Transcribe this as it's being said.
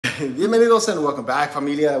Bienvenidos and welcome back,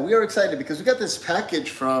 familia. We are excited because we got this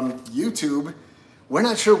package from YouTube. We're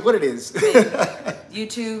not sure what it is.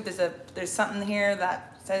 YouTube, there's something here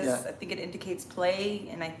that says, I think it indicates play,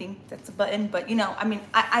 and I think that's a button, but you know, I mean,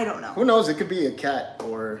 I don't know. Who knows? It could be a cat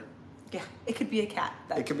or... Yeah, it could be a cat.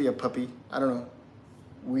 It could be a puppy. I don't know.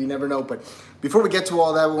 We never know. But before we get to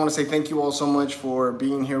all that, we want to say thank you all so much for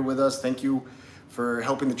being here with us. Thank you for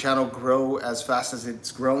helping the channel grow as fast as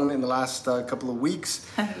it's grown in the last couple of weeks.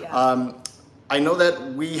 I know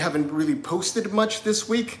that we haven't really posted much this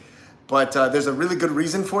week, but there's a really good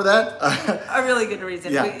reason for that. A really good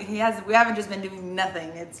reason. Yeah. We haven't just been doing nothing.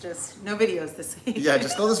 It's just no videos this week. Yeah,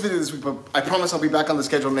 just no this video this week, but I promise I'll be back on the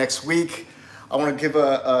schedule next week. I want to give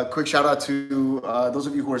a quick shout out to those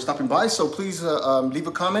of you who are stopping by. So please leave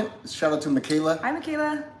a comment. Shout out to Michaela. Hi,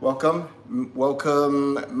 Michaela. Welcome.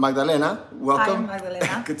 Welcome, Magdalena. Welcome. Hi,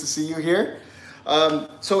 Magdalena. Good to see you here.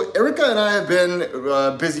 So Erica and I have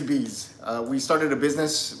been busy bees. We started a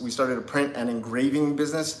business. We started a print and engraving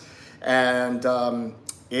business. And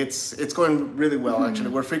it's going really well,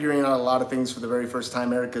 actually. We're figuring out a lot of things for the very first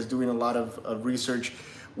time. Erica's doing a lot of research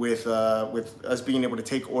with us being able to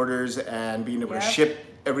take orders and being able to ship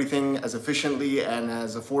everything as efficiently and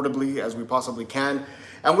as affordably as we possibly can.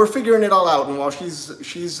 And we're figuring it all out. And while she's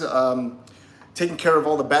taking care of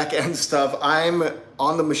all the back end stuff, I'm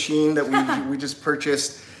on the machine that we just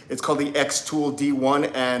purchased. It's called the X-Tool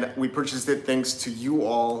D1, and we purchased it thanks to you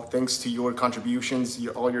all, thanks to your contributions,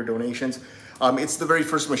 all your donations. It's the very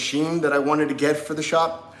first machine that I wanted to get for the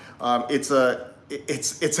shop. It's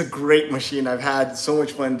a great machine. I've had so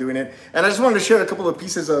much fun doing it. And I just wanted to share a couple of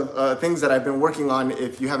pieces of things that I've been working on.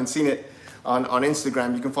 If you haven't seen it on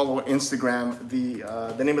Instagram, you can follow on Instagram.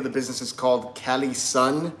 The name of the business is called Cali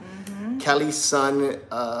Sun. Cali Sun,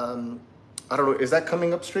 I don't know, is that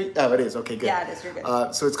coming up straight? Oh, it is, okay, good. Yeah, it is, you're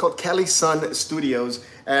good. So it's called Cali Sun Studios.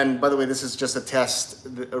 And by the way, this is just a test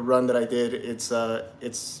run that I did.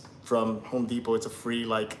 It's from Home Depot. It's a free,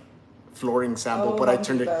 flooring sample, but I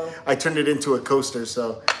turned it into a coaster.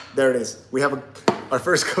 So there it is. We have our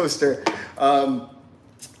first coaster,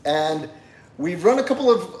 and we've run a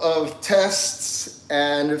couple of tests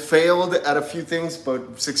and failed at a few things,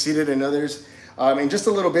 but succeeded in others. In just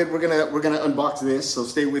a little bit, we're gonna unbox this. So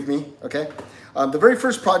stay with me, okay? The very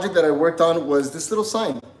first project that I worked on was this little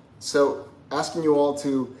sign. So asking you all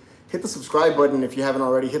to hit the subscribe button if you haven't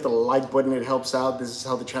already. Hit the like button, it helps out. This is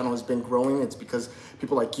how the channel has been growing. It's because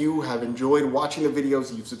people like you have enjoyed watching the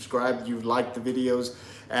videos, you've subscribed, you've liked the videos,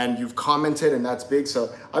 and you've commented, and that's big. So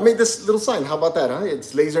I made this little sign. How about that, huh?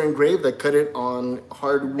 It's laser engraved. I cut it on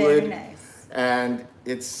hardwood. Very nice. And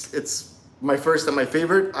it's my first and my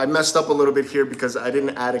favorite. I messed up a little bit here because I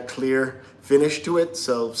didn't add a clear finish to it,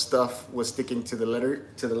 so stuff was sticking to the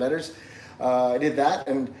letters. I did that,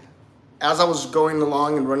 and as I was going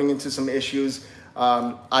along and running into some issues,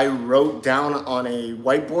 I wrote down on a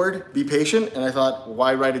whiteboard, "Be patient," and I thought,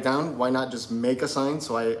 why write it down? Why not just make a sign?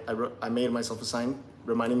 So I made myself a sign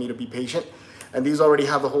reminding me to be patient. And these already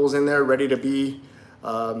have the holes in there ready to be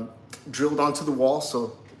drilled onto the wall.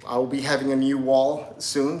 So I'll be having a new wall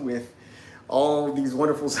soon with all these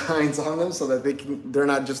wonderful signs on them so that they're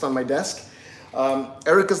not just on my desk.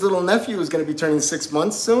 Erica's little nephew is going to be turning 6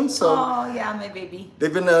 months soon. So oh yeah, my baby.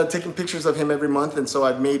 They've been taking pictures of him every month, and so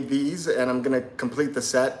I've made these, and I'm going to complete the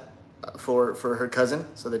set for her cousin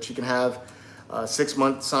so that she can have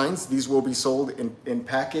 6-month signs. These will be sold in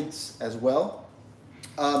packets as well.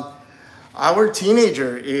 Our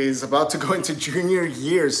teenager is about to go into junior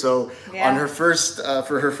year, so on her first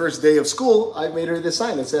for her first day of school, I made her this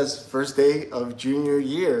sign that says "First day of junior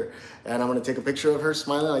year," and I'm going to take a picture of her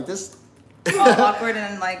smiling like this. All awkward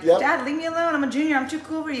and Dad, leave me alone. I'm a junior. I'm too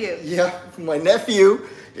cool for you. Yeah, my nephew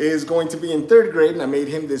is going to be in 3rd grade, and I made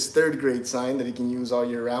him this 3rd grade sign that he can use all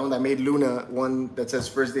year round. I made Luna one that says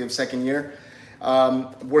 "First day of 2nd year."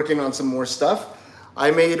 Working on some more stuff.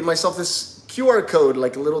 I made myself this QR code,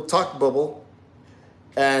 like a little talk bubble,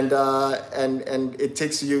 and it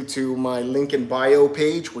takes you to my link in bio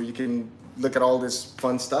page where you can look at all this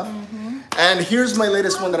fun stuff. And here's my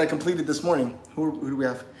latest one that I completed this morning. Who do we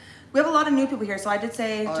have? We have a lot of new people here, so I did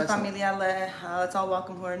say to Familia, let's all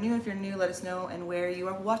welcome who are new. If you're new, let us know, and where you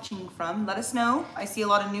are watching from, let us know. I see a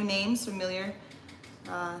lot of new names, familiar.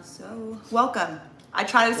 So welcome. I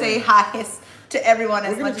try to say hi to everyone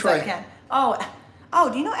as much as I can. Oh,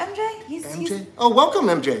 do you know MJ? MJ? Oh, welcome,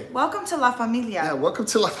 MJ. Welcome to La Familia. Yeah, welcome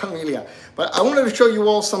to La Familia. But I wanted to show you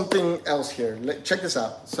all something else here. Check this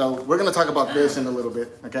out. So we're going to talk about this in a little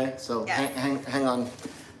bit, okay? So hang on.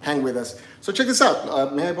 Hang with us. So check this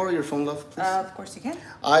out. May I borrow your phone, love, please? Of course you can.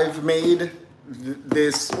 I've made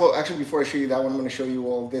this, well, actually, before I show you that one, I'm going to show you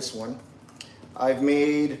all this one. I've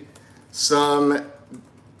made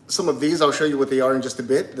Some of these, I'll show you what they are in just a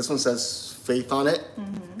bit. This one says faith on it.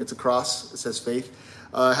 It's a cross, it says faith.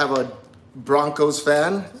 I have a Broncos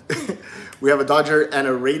fan. We have a Dodger and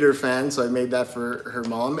a Raider fan, so I made that for her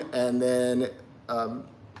mom. And then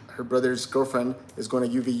her brother's girlfriend is going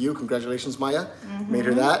to UVU. Congratulations, Maya. Made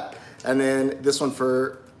her that. And then this one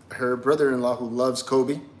for her brother-in-law who loves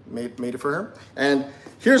Kobe. Made it for her. And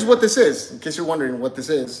here's what this is, in case you're wondering what this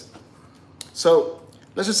is. So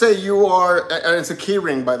let's just say you are, and it's a key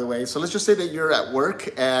ring, by the way. So let's just say that you're at work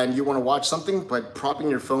and you want to watch something, but propping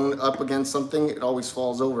your phone up against something, it always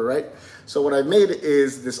falls over, right? So what I've made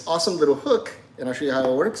is this awesome little hook, and I'll show you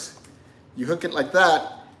how it works. You hook it like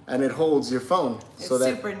that, and it holds your phone. It's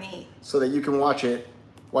super neat. So that you can watch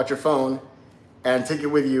your phone, and take it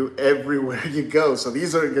with you everywhere you go. So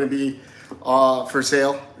these are going to be for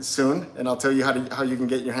sale soon, and I'll tell you how you can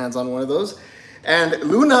get your hands on one of those. And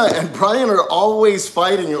Luna and Brian are always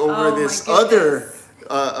fighting over this other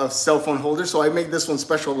cell phone holder. So I made this one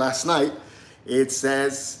special last night. It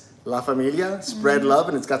says La Familia, spread love,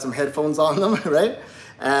 and it's got some headphones on them, right?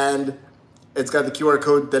 And it's got the QR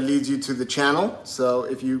code that leads you to the channel. So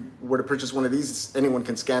if you were to purchase one of these, anyone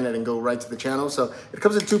can scan it and go right to the channel. So it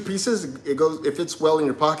comes in 2 pieces. It fits well in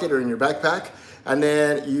your pocket or in your backpack. And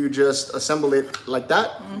then you just assemble it like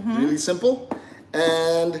that, really simple.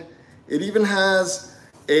 And it even has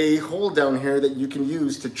a hole down here that you can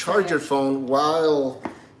use to charge your phone while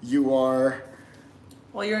you're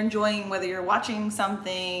enjoying, whether you're watching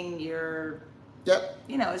something, Yep.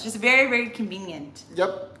 You know, it's just very, very convenient.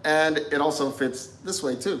 Yep, and it also fits this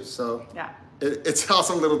way too. So yeah, it's an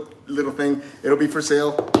awesome little thing. It'll be for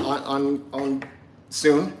sale on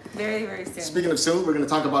soon. Very, very soon. Speaking of soon, we're going to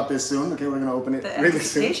talk about this soon. Okay, we're going to open it really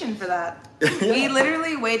soon. The anticipation for that. We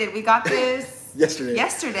literally waited. We got this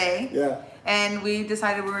yesterday. Yeah. And we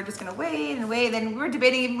decided we were just going to wait and wait. And we were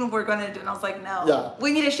debating even if we were going to do it. And I was like, no,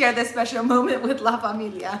 we need to share this special moment with La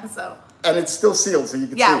Familia. So. And it's still sealed, so you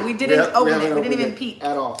can see. Yeah, we didn't open it. We didn't even peek.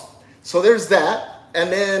 At all. So there's that.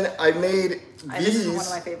 And then I made these. This is one of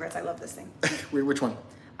my favorites. I love this thing. Wait, which one?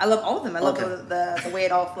 I love all of them. I love the way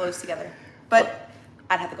it all flows together. But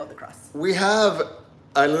I'd have to go with the cross. We have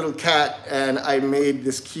a little cat, and I made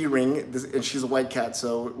this key ring, and she's a white cat.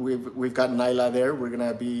 So we've got Nyla there. We're going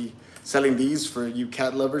to be selling these for you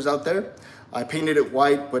cat lovers out there. I painted it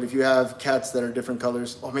white, but if you have cats that are different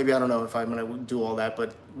colors, or maybe I don't know if I'm gonna do all that,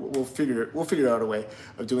 but we'll figure out a way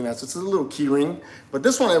of doing that. So it's a little key ring, but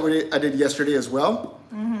this one I did yesterday as well.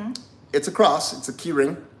 It's a cross, it's a key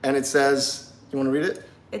ring, and it says, you wanna read it?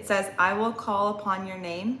 It says, I will call upon your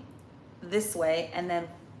name this way, and then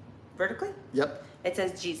vertically? Yep. It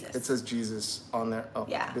says Jesus. It says Jesus on there. Oh,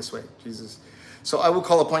 yeah. This way, Jesus. So I will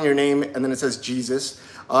call upon your name, and then it says Jesus.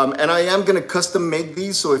 And I am going to custom make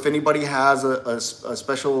these, so if anybody has a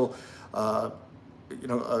special, a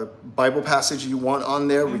Bible passage you want on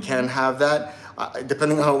there, we can have that.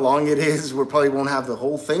 Depending on how long it is, we probably won't have the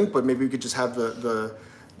whole thing, but maybe we could just have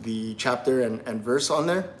the chapter and verse on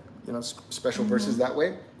there, special verses that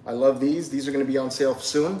way. I love these. These are going to be on sale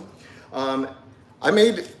soon. I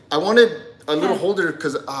wanted a little holder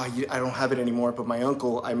because I don't have it anymore, but my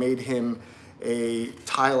uncle, I made him a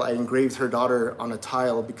tile. I engraved her daughter on a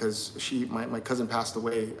tile because my cousin passed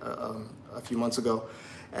away a few months ago,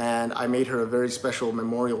 and I made her a very special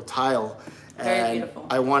memorial tile. Very beautiful.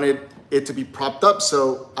 I wanted it to be propped up,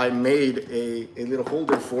 so I made a little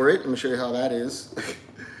holder for it. Let me show you how that is.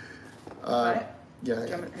 Yeah.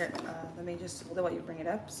 Here, let me just hold it while you bring it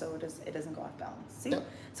up so it doesn't go off balance. See? Yep.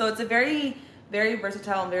 So it's a very, very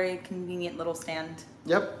versatile and very convenient little stand.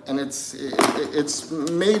 Yep, and it's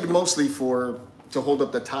made mostly to hold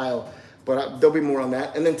up the tile, but there'll be more on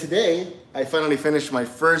that. And then today, I finally finished my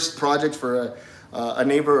first project for a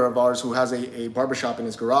neighbor of ours who has a barbershop in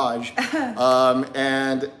his garage.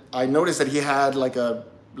 And I noticed that he had like a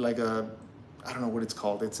I don't know what it's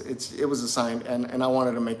called. It was a sign, and I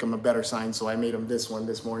wanted to make him a better sign, so I made him this one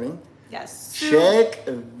this morning. Yes. Check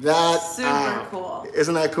that super out. Cool.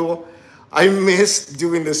 Isn't that cool? I missed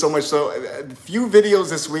doing this so much. So a few videos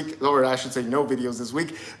this week, or I should say no videos this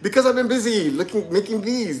week, because I've been busy making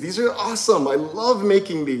these. These are awesome. I love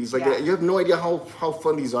making these. Like, you have no idea how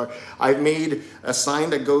fun these are. I've made a sign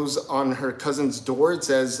that goes on her cousin's door. It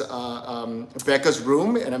says Becca's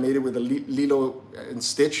room, and I made it with a Lilo and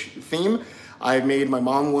Stitch theme. I made my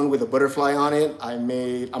mom one with a butterfly on it. I'm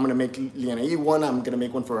gonna make Leonardo one. I'm gonna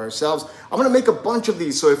make one for ourselves. I'm gonna make a bunch of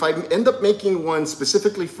these. So if I end up making one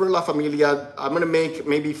specifically for La Familia, I'm gonna make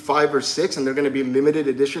maybe 5 or 6, and they're gonna be limited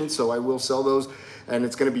edition. So I will sell those, and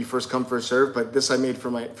it's gonna be first come, first serve. But this I made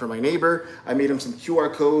for my neighbor. I made him some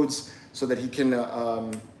QR codes so that he can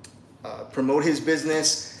promote his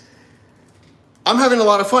business. I'm having a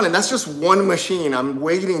lot of fun, and that's just one machine. I'm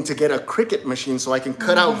waiting to get a Cricut machine so I can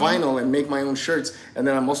cut out vinyl and make my own shirts. And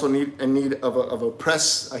then I'm also in need of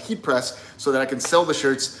a heat press, so that I can sell the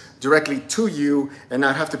shirts directly to you and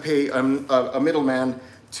not have to pay a middleman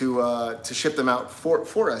to ship them out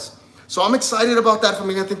for us. So I'm excited about that,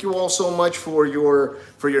 Familia. Thank you all so much for your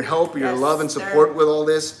help, your love and support with all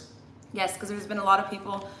this. Yes, because there's been a lot of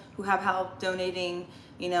people who have helped donating,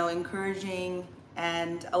 you know, encouraging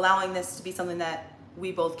and allowing this to be something that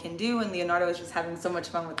we both can do, and Leonardo is just having so much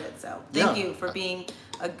fun with it. So thank you for being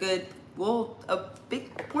a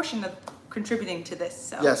big portion of contributing to this.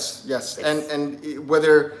 So yes, and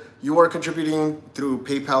whether you are contributing through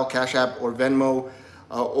PayPal, Cash App, or Venmo,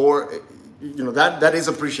 or you know, that is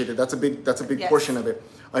appreciated. That's a big portion of it.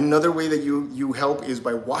 Another way that you help is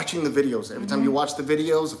by watching the videos. Every time you watch the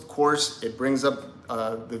videos, of course, it brings up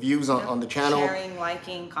the views on the channel. Sharing,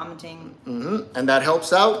 liking, commenting. And that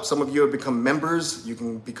helps out. Some of you have become members. You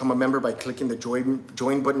can become a member by clicking the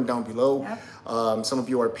join button down below. Some of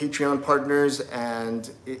you are Patreon partners, and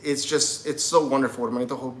it's so wonderful.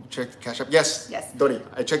 Hermanito, hope you checked Cash App. Yes, Dori,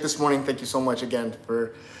 I checked this morning. Thank you so much again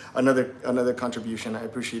for another contribution. I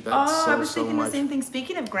appreciate that I was so thinking much. the same thing.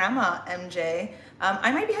 Speaking of Grandma, MJ,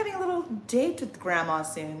 I might be having a little date with Grandma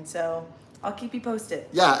soon, so I'll keep you posted.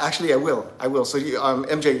 Yeah, actually I will. So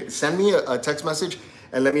MJ, send me a text message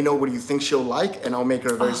and let me know what you think she'll like, and I'll make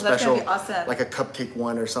her a very special, that'd be awesome. Like a cupcake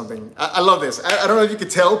one or something. I love this. I don't know if you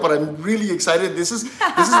could tell, but I'm really excited. This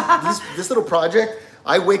little project.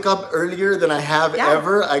 I wake up earlier than I have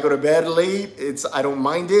ever. I go to bed late. I don't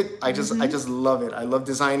mind it. I just love it. I love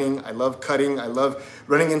designing. I love cutting. I love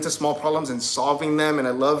running into small problems and solving them. And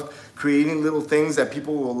I love creating little things that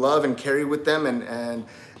people will love and carry with them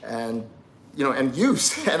and you know, and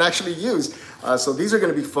use and actually use. So these are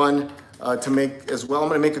going to be fun to make as well. I'm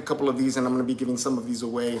going to make a couple of these, and I'm going to be giving some of these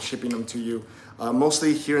away, shipping them to you.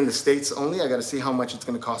 Mostly here in the States only. I got to see how much it's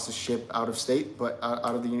going to cost to ship out of state, but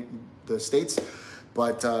out of the States.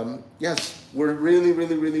 But yes, we're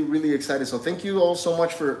really excited. So thank you all so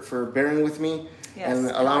much for bearing with me and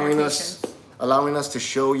allowing us to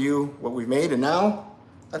show you what we've made. And now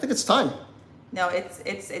I think it's time. No,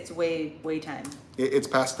 it's way time. It's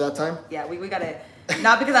past that time? Yeah, we gotta,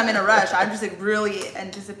 not because I'm in a rush, I'm just like really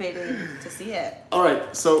anticipating to see it. All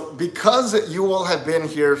right, so because you all have been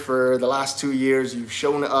here for the last 2 years, you've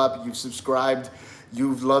shown up, you've subscribed,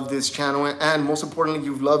 you've loved this channel, and most importantly,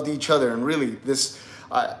 you've loved each other. And really,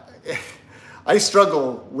 I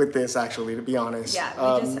struggle with this, actually, to be honest. Yeah,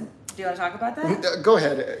 do you want to talk about that? Go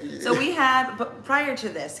ahead. So we had, but prior to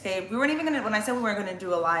this, okay, we weren't even gonna, when I said we weren't gonna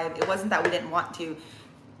do a live, it wasn't that we didn't want to.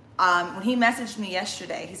 When he messaged me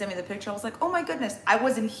yesterday, he sent me the picture, I was like, oh my goodness, I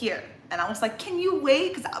wasn't here. And I was like, can you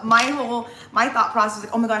wait? Because my thought process was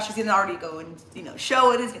like, oh my gosh, he's gonna already go and, you know,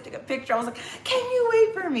 show it, he's gonna take a picture. I was like, can you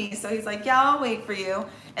wait for me? So he's like, yeah, I'll wait for you.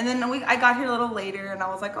 And then I got here a little later, and I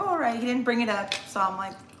was like, oh, all right, he didn't bring it up. So I'm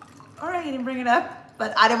like, all right, he didn't bring it up,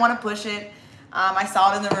 but I didn't want to push it. I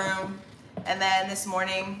saw it in the room, and then this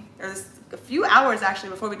morning, or a few hours actually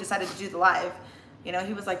before we decided to do the live, you know,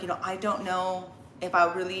 he was like, you know, I don't know if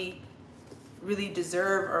I really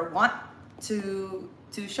deserve or want to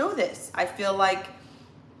show this. I feel like,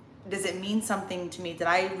 does it mean something to me that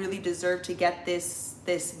I really deserve to get this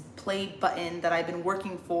play button that I've been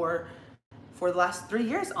working for the last 3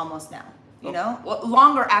 years almost now? You know, well,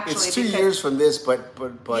 longer actually. It's 2 years from this, but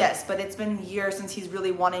yes, but it's been years since he's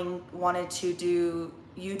really wanted to do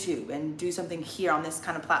YouTube and do something here on this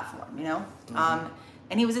kind of platform. You know,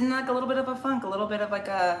 and he was in like a little bit of a funk, a little bit of like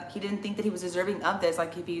he didn't think that he was deserving of this.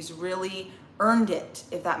 Like if he's really earned it,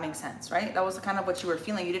 if that makes sense, right? That was kind of what you were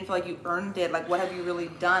feeling. You didn't feel like you earned it. Like what have you really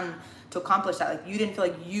done to accomplish that? Like you didn't feel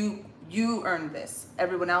like you earned this.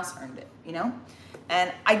 Everyone else earned it. You know,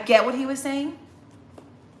 and I get what he was saying.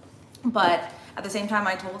 But at the same time,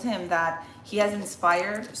 I told him that he has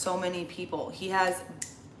inspired so many people.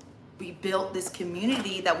 We built this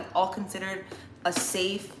community that we all considered a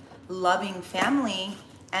safe, loving family.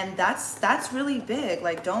 And that's really big.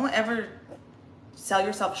 Like, don't ever sell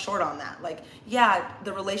yourself short on that. Like, yeah,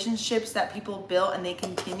 the relationships that people built and they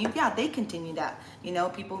continue, yeah, they continue that. You know,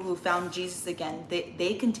 people who found Jesus again,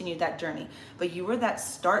 they continued that journey. But you were that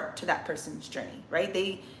start to that person's journey, right?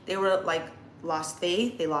 They were like, lost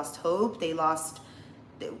faith, they lost hope, we were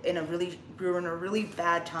in a really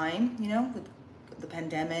bad time, you know, with the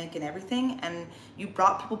pandemic and everything, and you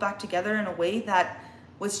brought people back together in a way that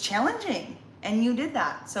was challenging, and you did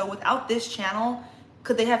that. So without this channel,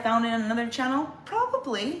 could they have found it in another channel?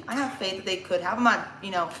 Probably. I have faith that they could have. I'm not,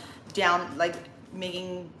 you know, down like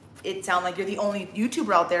making it sound like you're the only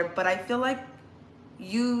YouTuber out there, but I feel like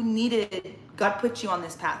you needed God put you on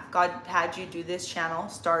this path. God had you do this channel,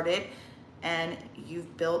 start it, and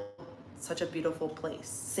you've built such a beautiful place,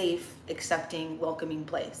 safe, accepting, welcoming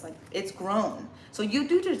place. Like, it's grown. So you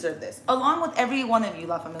do deserve this, along with every one of you,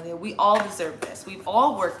 La Familia. We all deserve this. We've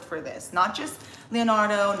all worked for this, not just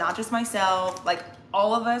Leonardo, not just myself, like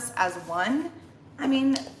all of us as one. I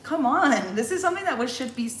mean, come on. This is something that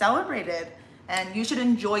should be celebrated, and you should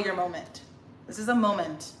enjoy your moment. This is a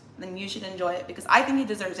moment, then you should enjoy it, because I think he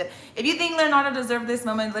deserves it. If you think Leonardo deserved this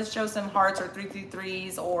moment, let's show some hearts or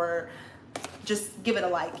 333s, or just give it a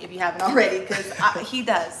like if you haven't already, because he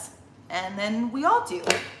does, and then we all do,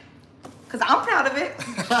 because I'm proud of it.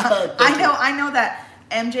 I know that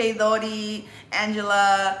MJ, Lodi,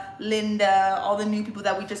 Angela, Linda, all the new people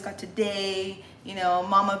that we just got today, you know,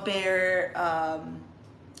 Mama Bear,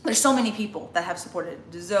 there's so many people that have supported,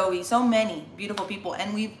 Zoe, so many beautiful people,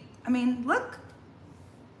 and I mean, look,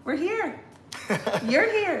 we're here. You're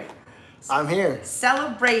here. I'm here.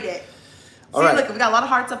 Celebrate it. All See, right. look, we got a lot of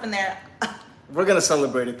hearts up in there. We're gonna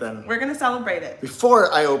celebrate it then. We're gonna celebrate it. Before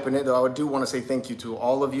I open it, though, I do want to say thank you to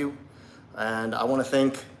all of you, and I want to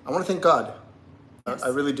thank God. Yes. I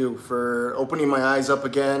really do, for opening my eyes up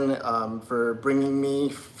again, for bringing me,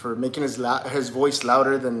 for making his voice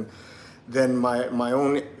louder than my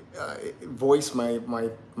own voice,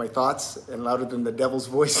 my thoughts, and louder than the devil's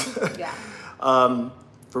voice. Yeah.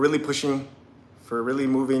 For really pushing, for really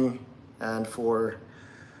moving, and for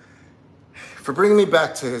bringing me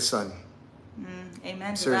back to his son.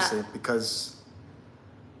 Amen. Seriously, because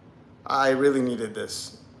I really needed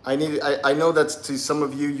this. I know that to some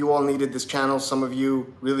of you, you all needed this channel. Some of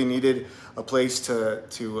you really needed a place to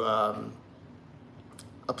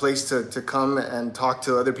come and talk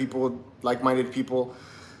to other people, like-minded people,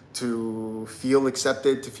 to feel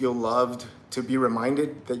accepted, to feel loved, to be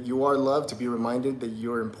reminded that you are loved, to be reminded that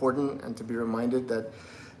you're important, and to be reminded that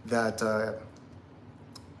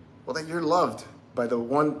you're loved by the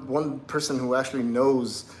one person who actually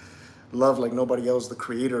knows love like nobody else, the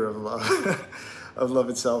creator of love, of love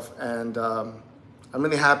itself. And I'm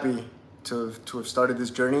really happy to have started this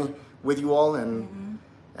journey with you all, and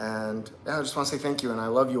yeah, I just want to say thank you, and I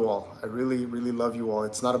love you all. I really, really love you all.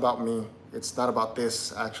 It's not about me. It's not about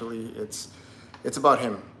this, actually. It's about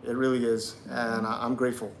him. It really is, and I'm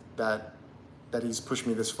grateful that he's pushed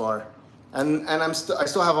me this far, and I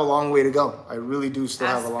still have a long way to go. I really do still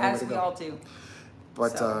have a long way to go. As we all do.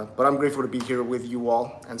 But I'm grateful to be here with you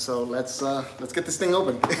all, and so let's get this thing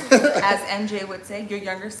open. As MJ would say, your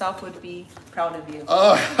younger self would be proud of you.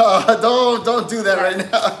 Don't do that right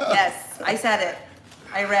now. Yes, I said it.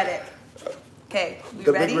 I read it. Okay, we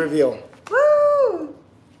The ready? big reveal. Woo!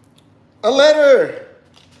 A letter.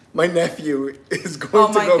 My nephew is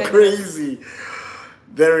going to go goodness. crazy.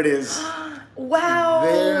 There it is. Wow.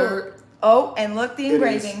 There. Oh, and look, the It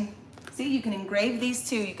engraving. See, you can engrave these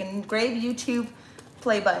too. You can engrave YouTube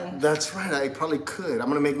play button. That's right. I probably could. I'm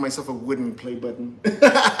gonna make myself a wooden play button.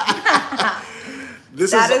 That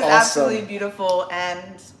is awesome. absolutely beautiful,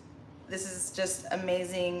 and this is just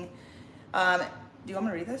amazing. Do you want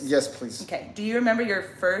me to read this? Yes, please. Okay. Do you remember your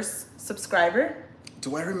first subscriber?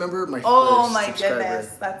 Do I remember my Oh first my subscriber? goodness,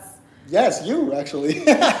 that's. Yes, you actually.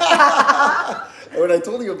 When I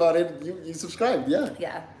told you about it, you subscribed. Yeah.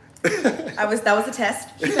 Yeah. That was a test.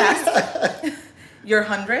 You passed. Your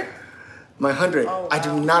 100th? My 100. Oh, wow. I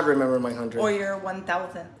do not remember my 100. Or your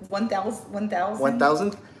 1,000? 1,000?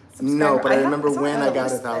 1,000? Subscriber. No, but I I remember saw when that I got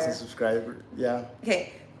list 1,000 there. subscribers. Yeah.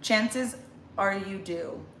 Okay, chances are you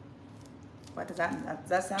do. What does that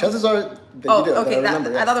sound? Chances are that Oh, you do. okay. I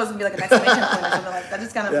remember, I thought there was gonna be like an exclamation point or something like that.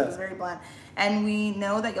 Just kind of Yeah. was very bland. And we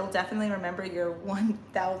know that you'll definitely remember your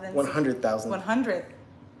 1,000. 100,000.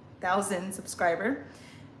 100,000 subscriber.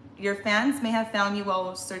 Your fans may have found you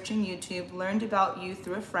while searching YouTube, learned about you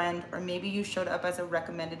through a friend, or maybe you showed up as a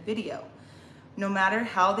recommended video. No matter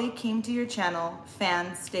how they came to your channel,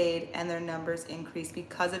 fans stayed and their numbers increased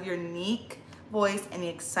because of your unique voice and the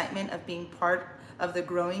excitement of being part of the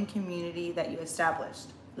growing community that you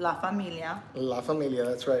established. La Familia. La Familia,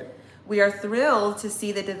 that's right. We are thrilled to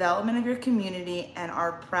see the development of your community and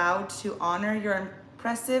are proud to honor your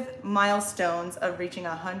impressive milestones of reaching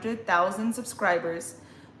 100,000 subscribers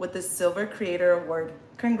with the Silver Creator Award.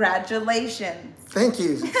 Congratulations. Thank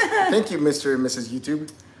you. Thank you, Mr. and Mrs.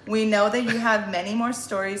 YouTube. We know that you have many more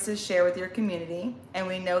stories to share with your community, and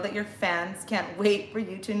we know that your fans can't wait for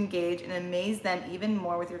you to engage and amaze them even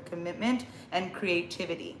more with your commitment and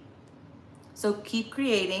creativity. So keep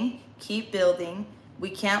creating, keep building, We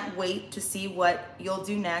can't wait to see what you'll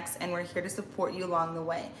do next, and we're here to support you along the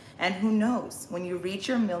way. And who knows, when you reach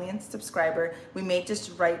your 1,000,000th subscriber, we may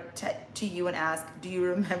just write to you and ask, do you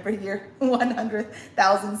remember your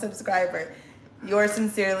 100,000 subscriber? Yours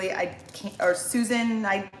sincerely, Susan,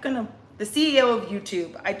 the CEO of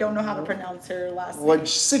YouTube. I don't know how to pronounce her last name.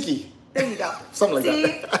 Wojcicki. There you go. Something like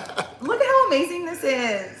that. Look at how amazing this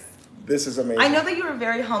is. This is amazing. I know that you are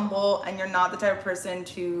very humble and you're not the type of person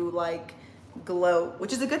to like gloat,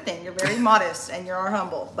 which is a good thing. You're very modest and you're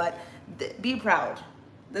humble, but be proud.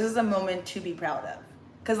 This is a moment to be proud of.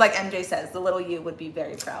 Because like MJ says, the little you would be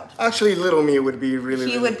very proud. Actually, little me would be really,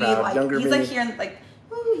 he really would proud. Be like, Younger he's me. like hearing like,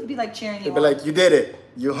 ooh, he'd be like cheering you He'd be like, you did it.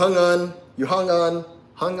 You hung on, you hung on,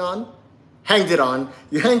 hanged it on,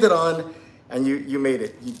 you hanged it on, and you made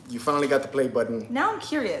it. You finally got the play button. Now I'm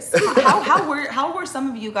curious. how were some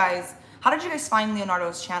of you guys, how did you guys find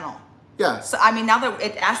Leonardo's channel? Yeah. So, I mean, now that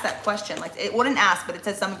it asked that question, like it wouldn't ask, but it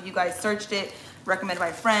said some of you guys searched it, recommended by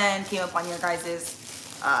a friend, came up on your guys'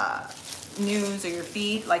 news or your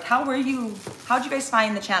feed. Like, how'd you guys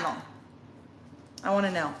find the channel? I want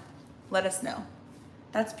to know. Let us know.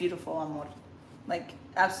 That's beautiful, amor. Like,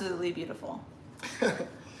 absolutely beautiful.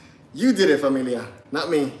 You did it, familia. Not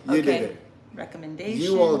me. You did it. Recommendation.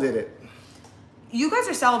 You all did it. You guys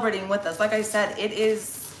are celebrating with us. Like I said, it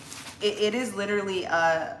is literally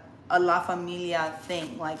a La Familia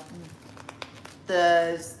thing. Like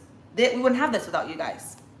we wouldn't have this without you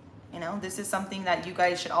guys. You know, this is something that you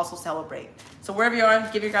guys should also celebrate. So wherever you are,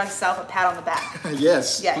 give your guys self a pat on the back.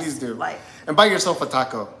 Yes, please do. And buy yourself a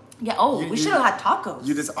taco. Yeah. Oh, we should have had tacos.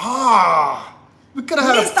 You just we could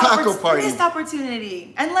have had a taco party. Missed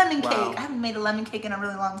opportunity. And lemon cake. I haven't made a lemon cake in a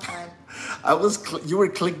really long time. You were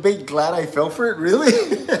clickbait glad I fell for it, really?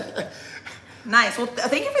 Nice. Well,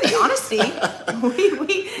 thank you for the honesty.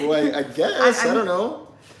 Well, I guess. I don't know.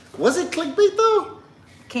 Was it clickbait though?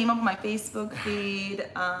 Came up on my Facebook feed.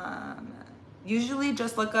 Usually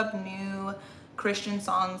just look up new Christian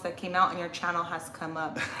songs that came out and your channel has come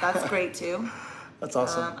up. That's great too. That's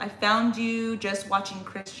awesome. I found you just watching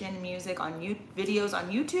Christian music on videos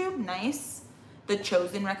on YouTube. Nice. The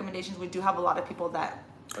Chosen recommendations. We do have a lot of people that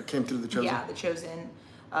came through The Chosen. Yeah, The Chosen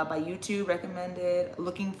by YouTube recommended.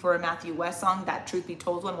 Looking for a Matthew West song. That Truth Be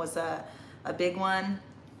Told one was a big one.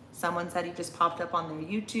 Someone said he just popped up on their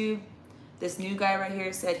YouTube. This new guy right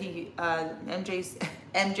here said MJ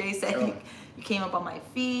said he came up on my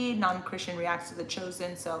feed. Non-Christian reacts to The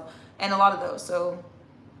Chosen. So, and a lot of those. So,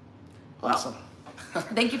 awesome.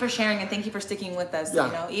 Thank you for sharing and thank you for sticking with us. Yeah.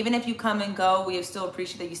 You know, even if you come and go, we still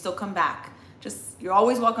appreciate that you still come back. You're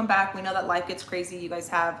always welcome back. We know that life gets crazy. You guys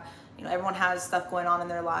have, everyone has stuff going on in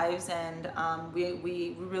their lives, and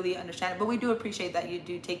we really understand it. But we do appreciate that you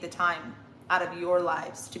do take the time out of your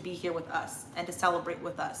lives to be here with us and to celebrate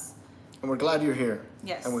with us. And we're glad you're here.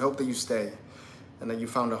 Yes. And we hope that you stay and that you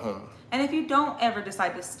found a home. And if you don't ever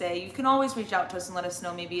decide to stay, you can always reach out to us and let us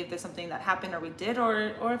know maybe if there's something that happened or we did,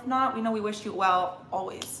 or if not, we know we wish you well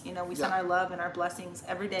always. We send our love and our blessings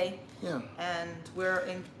every day. Yeah. And we're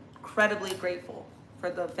incredibly grateful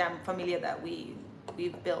for the familia that we've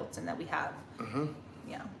built and that we have. Mm-hmm.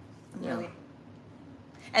 Yeah. Really.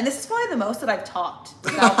 And this is probably the most that I've talked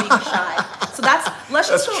without being shy. So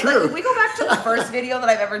if we go back to the first video that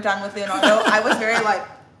I've ever done with Leonardo, I was very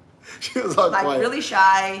she was all quiet. Really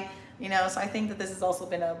shy. So I think that this has also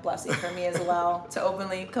been a blessing for me as well, to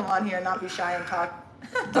openly come on here and not be shy and talk.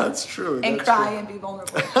 That's true. And cry and be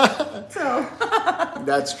vulnerable. So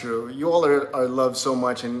that's true. You all are loved so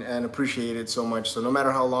much and appreciated so much. So no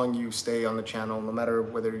matter how long you stay on the channel, no matter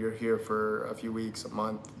whether you're here for a few weeks, a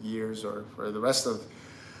month, years, or for the rest of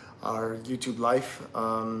our YouTube life,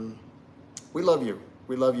 we love you.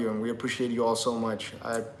 We love you and we appreciate you all so much.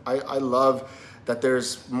 I love that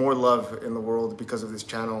there's more love in the world because of this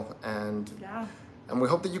channel, and we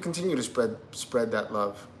hope that you continue to spread that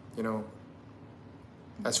love,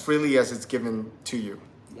 as freely as it's given to you.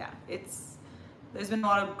 Yeah, there's been a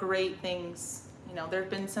lot of great things. There have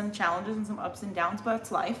been some challenges and some ups and downs, but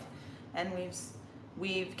it's life, and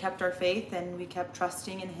we've kept our faith and we kept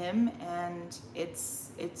trusting in Him, and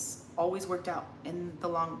it's always worked out in the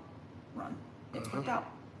long run. It's worked out.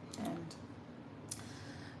 And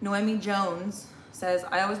Noemi Jones says,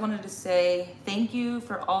 I always wanted to say thank you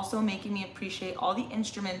for also making me appreciate all the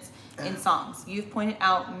instruments in songs. You've pointed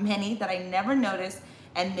out many that I never noticed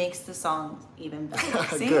and makes the songs even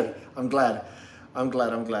better. Good. I'm glad.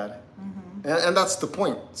 Mm-hmm. And that's the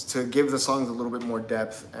point, to give the songs a little bit more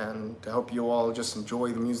depth and to help you all just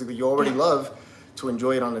enjoy the music that you already love, to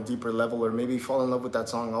enjoy it on a deeper level, or maybe fall in love with that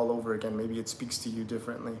song all over again. Maybe it speaks to you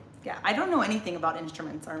differently. Yeah, I don't know anything about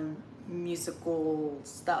instruments or musical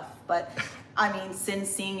stuff. But I mean, since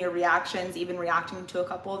seeing your reactions, even reacting to a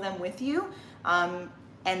couple of them with you,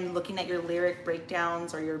 and looking at your lyric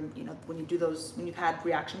breakdowns or your, you know, when you do those, when you've had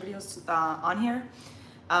reaction videos on here,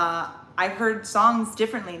 I've heard songs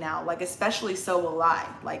differently now, like especially So Will I,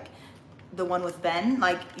 like the one with Ben,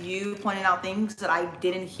 like you pointed out things that I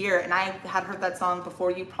didn't hear, and I had heard that song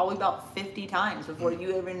before you probably about 50 times before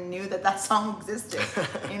you even knew that that song existed,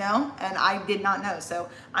 you know, and I did not know. So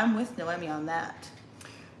I'm with Noemi on that.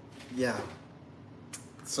 Yeah.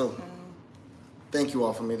 So thank you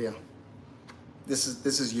all, familia. This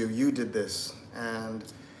is you. You did this, and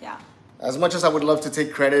yeah. As much as I would love to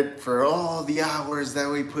take credit for all the hours that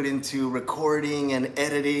we put into recording and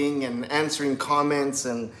editing and answering comments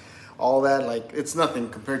and all that, like it's nothing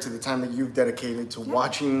compared to the time that you've dedicated to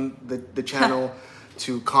watching the channel,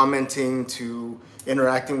 to commenting, to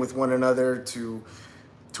interacting with one another, to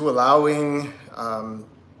allowing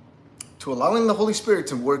the Holy Spirit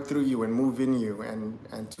to work through you and move in you, and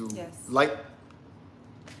to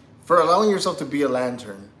for allowing yourself to be a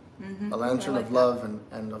lantern. A lantern of love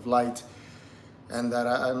and of light, and that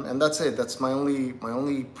and that's it. That's my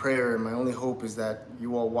only prayer and my only hope is that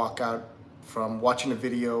you all walk out from watching a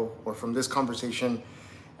video or from this conversation,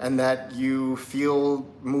 and that you feel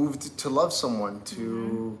moved to love someone,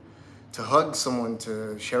 to hug someone,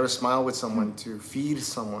 to share a smile with someone, to feed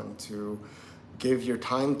someone, to give your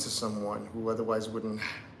time to someone who otherwise wouldn't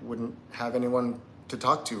have anyone to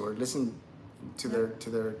talk to or listen to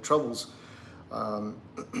their troubles.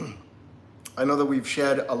 I know that we've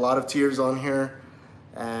shed a lot of tears on here,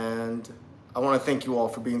 and I want to thank you all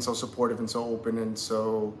for being so supportive and so open and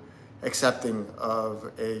so accepting of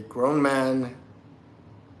a grown man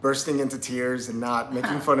bursting into tears and not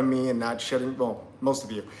making fun of me and not shedding, well, most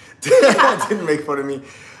of you didn't make fun of me,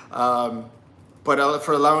 but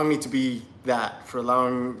for allowing me to be that, for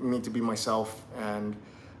allowing me to be myself and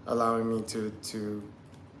allowing me to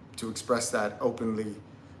express that openly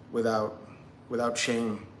without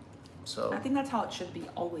shame. So I think that's how it should be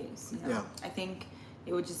always, you know? Yeah. I think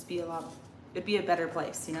it would just be it'd be a better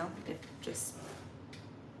place, you know, if just,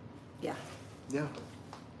 yeah. Yeah.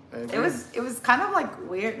 It was kind of like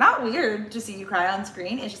weird, not weird to see you cry on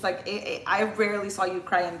screen. It's just like, I rarely saw you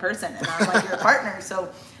cry in person, and I'm like your partner.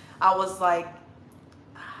 So I was like,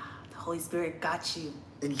 the Holy Spirit got you.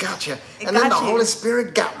 It got you. And then the Holy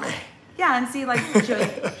Spirit got me. Yeah, and see, like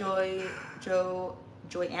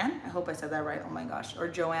Joyanne, I hope I said that right. Oh my gosh. Or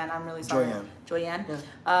Joanne, I'm really sorry. Joyanne.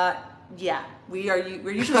 Yeah,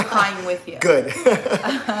 we're usually crying with you. Good.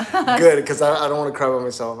 Good, because I don't want to cry by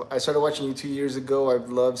myself. I started watching you 2 years ago. I've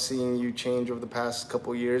loved seeing you change over the past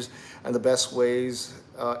couple of years, and the best ways,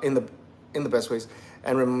 in the best ways,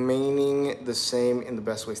 and remaining the same in the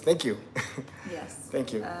best ways. Thank you. Yes.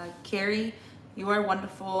 Thank you. Carrie, you are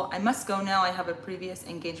wonderful. I must go now. I have a previous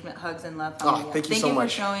engagement. Hugs and love. Oh, thank you so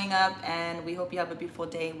much. Thank you for showing up, and we hope you have a beautiful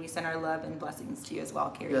day. We send our love and blessings to you as well,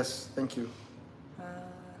 Carrie. Yes, thank you.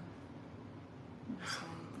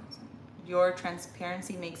 Your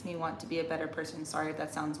transparency makes me want to be a better person. Sorry if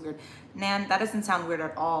that sounds weird. Nan, that doesn't sound weird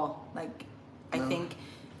at all. Like, I think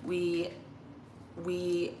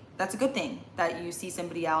that's a good thing that you see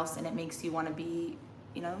somebody else and it makes you want to be,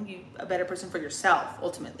 you know, a better person for yourself,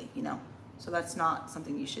 ultimately, you know. So that's not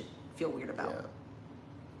something you should feel weird about.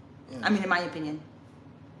 Yeah. I mean, in my opinion.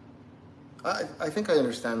 I think I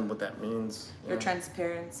understand what that means. Your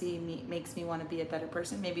transparency makes me want to be a better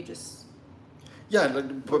person. Maybe just... Yeah,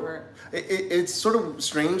 but it's sort of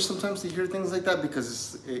strange sometimes to hear things like that,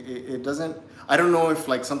 because it doesn't, I don't know if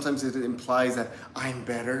like sometimes it implies that I'm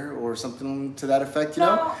better or something to that effect, you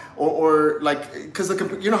know? Or like, because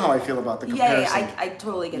you know how I feel about the comparison. Yeah, I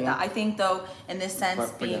totally get that. I think though, in this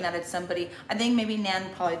sense, being that it's somebody, I think maybe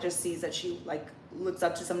Nan probably just sees that she like looks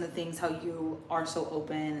up to some of the things, how you are so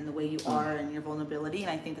open and the way you are and your vulnerability.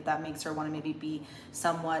 And I think that makes her want to maybe be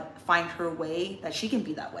somewhat, find her way that she can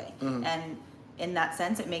be that way. And in that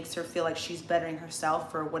sense, it makes her feel like she's bettering herself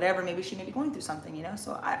for whatever, maybe she may be going through something, you know?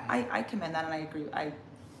 So I commend that, and I agree. I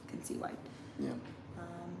can see why. Yeah.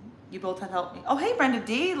 You both have helped me. Oh, hey, Brenda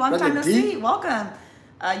D. Long time no see. Welcome.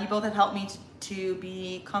 You both have helped me to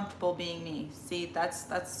be comfortable being me. See,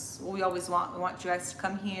 that's what we always want. We want you guys to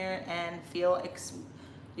come here and feel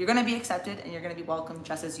you're going to be accepted and you're going to be welcome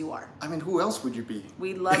just as you are. I mean, who else would you be?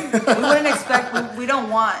 We wouldn't expect, we don't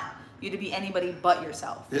want you to be anybody but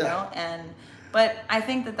yourself, you know? But I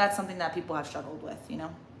think that that's something that people have struggled with, you know?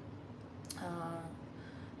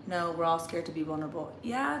 No, we're all scared to be vulnerable.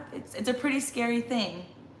 Yeah, it's a pretty scary thing,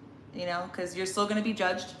 you know, because you're still going to be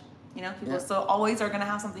judged. You know, people still always are going to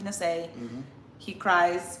have something to say. He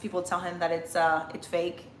cries. People tell him that it's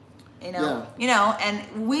fake, you know? You know,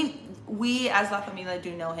 and we as La Familia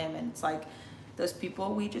do know him, and it's like those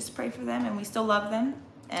people, we just pray for them and we still love them.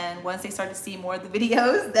 And once they start to see more of the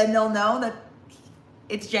videos, then they'll know that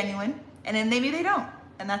it's genuine, and then maybe they don't,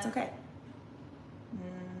 and that's okay.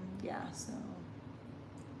 Yeah, so.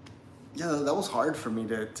 Yeah, that was hard for me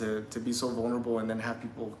to be so vulnerable and then have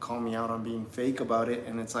people call me out on being fake about it.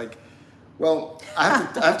 And it's like, well, I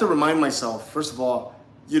have to remind myself, first of all,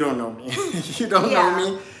 you don't know me. You don't know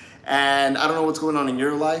me. And I don't know what's going on in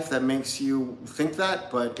your life that makes you think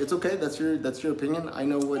that, but it's okay. That's your opinion. I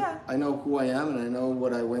know I know who I am, and I know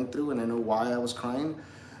what I went through, and I know why I was crying,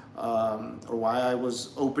 or why I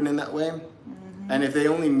was open in that way. And if they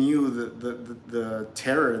only knew the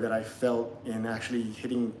terror that I felt in actually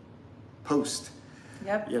hitting post,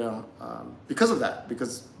 you know, because of that,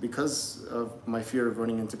 because of my fear of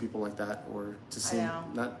running into people like that, or to seem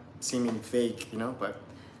not seeming fake, you know, but.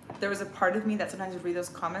 There was a part of me that sometimes would read those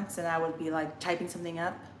comments and I would be like typing something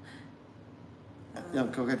up. Yeah,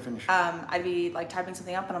 go ahead, finish. I'd be like typing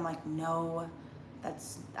something up and I'm like, no,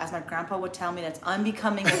 that's, as my grandpa would tell me, that's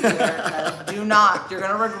unbecoming of you. Do not, you're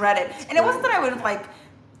gonna regret it. And it wasn't that I would like,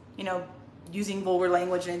 you know, using vulgar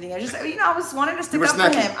language or anything. I just, you know, I was wanting to stick up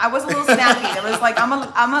for him. I was a little snappy. It was like, I'm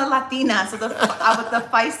a Latina, so the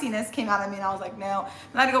feistiness came out of me, and I was like, no.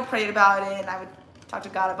 And I'd go pray about it, and I would talk to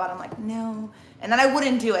God about it. I'm like, no. And then I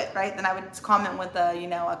wouldn't do it, right? Then I would comment with a, you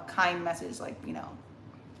know, a kind message, like, you know,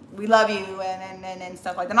 we love you, and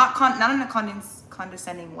stuff like that. Not in a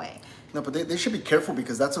condescending way. No, but they should be careful,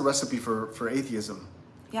 because that's a recipe for atheism.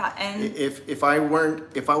 Yeah, and if I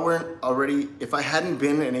hadn't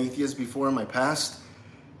been an atheist before in my past,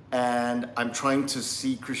 and I'm trying to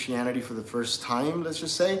see Christianity for the first time, let's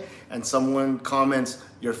just say, and someone comments,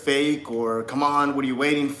 you're fake, or come on, what are you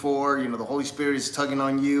waiting for? You know, the Holy Spirit is tugging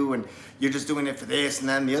on you, and you're just doing it for this and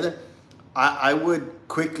that and the other. I would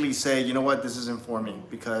quickly say, you know what, this isn't for me,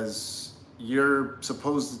 because you're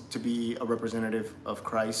supposed to be a representative of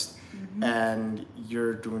Christ, and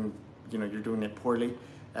you're doing it poorly.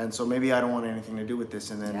 And so maybe I don't want anything to do with this,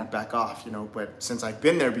 and then back off, you know. But since I've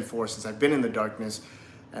been there before, since I've been in the darkness,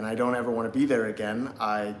 and I don't ever want to be there again,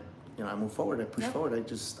 I move forward, I push forward, I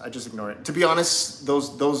just ignore it. To be honest,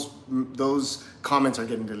 those comments are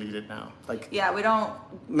getting deleted now. Like, yeah, we don't.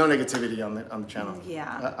 No negativity on the channel.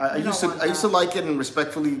 Yeah. I used to like it and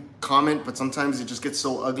respectfully comment, but sometimes it just gets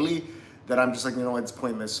so ugly that I'm just like, you know what, it's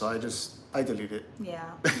pointless. So I delete it. Yeah.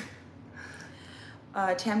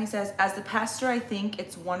 Tammy says, as the pastor, I think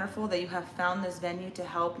it's wonderful that you have found this venue to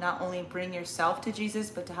help not only bring yourself to Jesus,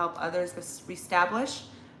 but to help others reestablish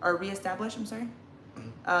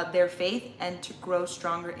their faith, and to grow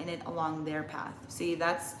stronger in it along their path. See,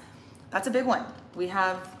 that's a big one. We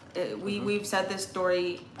have, we've said this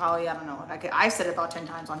story probably, I don't know, I've said it about 10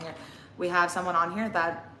 times on here. We have someone on here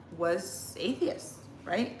that was atheist,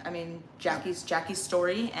 right? I mean, Jackie's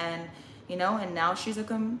story, and you know, and now she did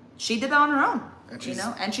that on her own, you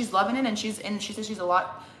know, and she's loving it, and she says she's a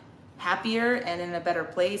lot happier and in a better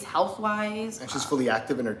place health-wise. And she's fully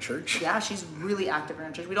active in her church. Yeah, she's really active in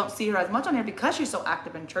her church. We don't see her as much on here because she's so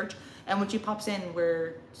active in church, and when she pops in,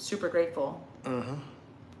 we're super grateful. I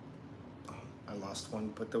lost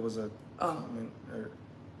one, but there was a comment,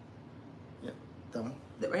 yeah, that one.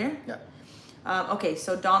 Right here? Yeah. Okay,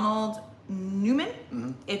 so Donald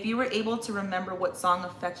Newman, if you were able to remember what song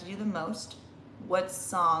affected you the most, what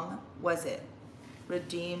song was it?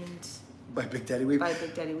 Redeemed by Big Daddy Weave. By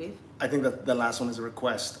Big Daddy Weave. I think that the last one is a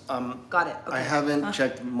request. Got it. Okay. I haven't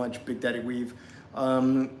checked much Big Daddy Weave.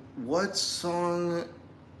 What song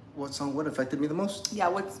affected me the most? Yeah.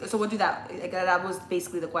 So we'll do that. That was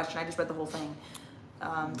basically the question. I just read the whole thing.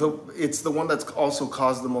 It's the one that's also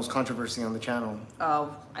caused the most controversy on the channel.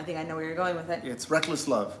 Oh, I think I know where you're going with it. It's Reckless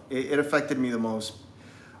Love. It affected me the most.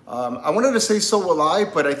 I wanted to say So Will I,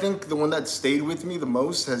 but I think the one that stayed with me the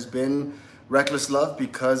most has been Reckless Love,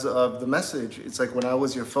 because of the message. It's like, when I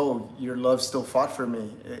was your foe, your love still fought for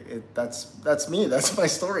me. That's me. That's my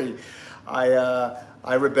story.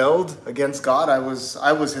 I rebelled against God. I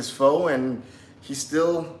was his foe, and he was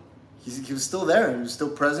still there. He was still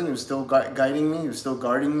present. He was still guiding me. He was still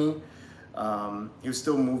guarding me. He was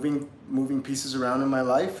still moving pieces around in my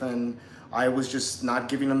life, and I was just not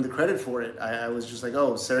giving him the credit for it. I was just like,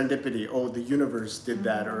 oh, serendipity. Oh, the universe did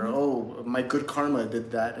that, or oh, my good karma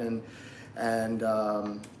did that, and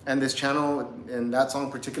this channel and that song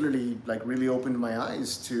particularly, like, really opened my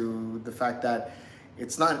eyes to the fact that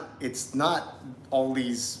it's not all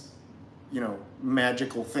these, you know,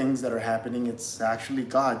 magical things that are happening. It's actually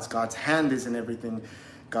God's hand is in everything.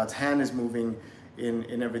 God's hand is moving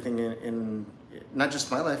in everything, in not just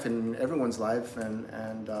my life, in everyone's life, and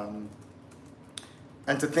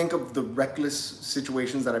And to think of the reckless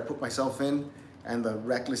situations that I put myself in and the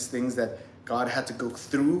reckless things that God had to go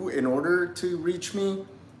through in order to reach me,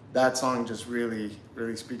 that song just really,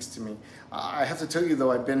 really speaks to me. I have to tell you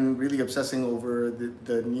though, I've been really obsessing over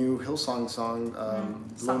the new Hillsong song,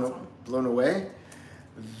 Blown Away.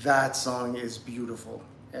 That song is beautiful.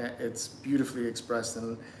 It's beautifully expressed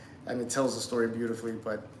and it tells the story beautifully.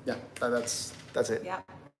 But yeah, that's it. Yeah.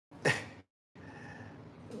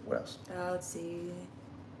 What else? Let's see.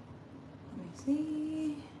 Let me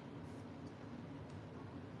see.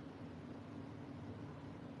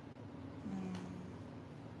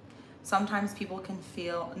 Sometimes people can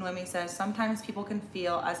feel, Noemi says, sometimes people can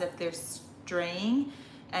feel as if they're straying,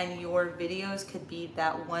 and your videos could be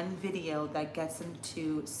that one video that gets them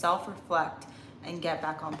to self-reflect and get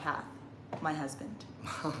back on path. My husband.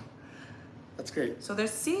 That's great. So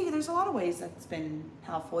there's a lot of ways that's been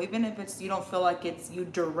helpful, even if it's, you don't feel like it's you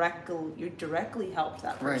directly helped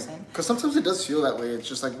that person. Right. Because sometimes it does feel that way. It's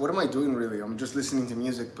just like, what am I doing really? I'm just listening to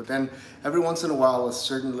music. But then every once in a while, a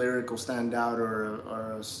certain lyric will stand out,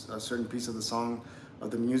 or a certain piece of the song,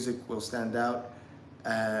 of the music will stand out,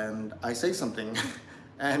 and I say something,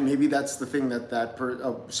 and maybe that's the thing that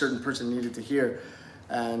a certain person needed to hear.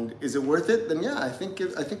 And is it worth it? Then yeah, I think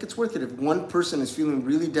it's worth it. If one person is feeling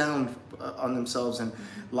really down on themselves and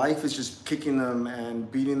life is just kicking them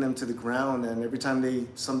and beating them to the ground, and every time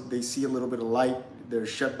they see a little bit of light, they're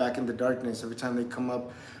shut back into darkness. Every time they come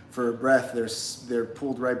up for a breath, they're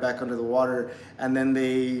pulled right back under the water. And then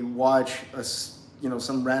they watch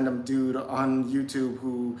some random dude on YouTube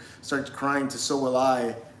who starts crying to "So Will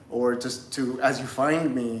I," or just to "As You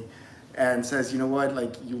Find Me," and says, you know what,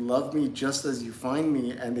 like, you love me just as you find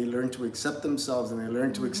me, and they learn to accept themselves, and they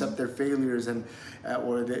learn to accept their failures, and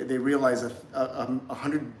or they realize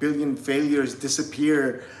 100 billion failures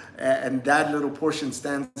disappear, and that little portion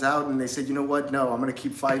stands out, and they say, you know what, no, I'm going to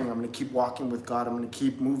keep fighting, I'm going to keep walking with God, I'm going to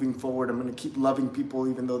keep moving forward, I'm going to keep loving people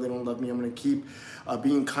even though they don't love me, I'm going to keep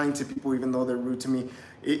being kind to people even though they're rude to me.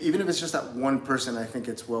 Even if it's just that one person, I think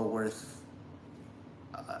it's well worth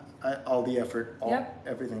all the effort,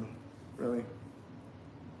 everything. Really?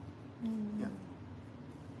 Yeah.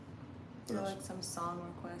 I feel like some song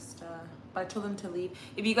request, but I told them to leave.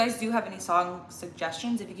 If you guys do have any song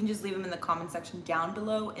suggestions, if you can just leave them in the comment section down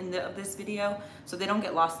below of this video, so they don't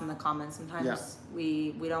get lost in the comments. Sometimes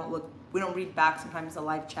we don't read back sometimes the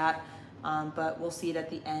live chat, but we'll see it at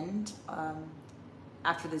the end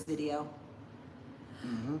after this video.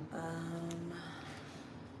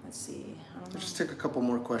 Let's see. I don't know. Let's just take a couple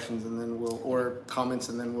more questions and then or comments,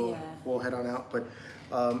 and then we'll head on out. But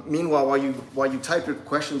meanwhile, while you type your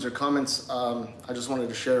questions or comments, I just wanted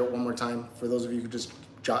to share it one more time for those of you who just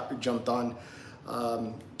jumped on.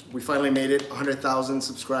 We finally made it 100,000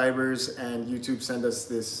 subscribers, and YouTube sent us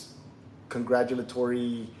this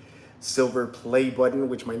congratulatory silver play button,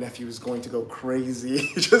 which my nephew is going to go crazy.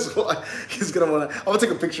 He's gonna wanna. I'm gonna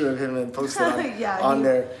take a picture of him and post it on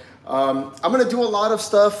there. I'm gonna do a lot of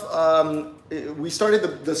stuff. We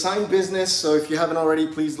started the sign business, so if you haven't already,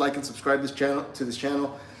 please like and subscribe to this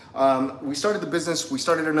channel. We started the business. We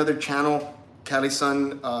started another channel, Cali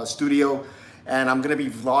Sun Studio, and I'm gonna be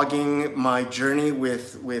vlogging my journey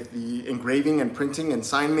with the engraving and printing and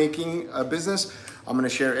sign making business. I'm gonna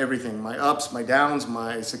share everything: my ups, my downs,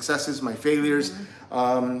 my successes, my failures,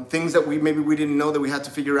 things that maybe we didn't know that we had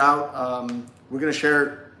to figure out. We're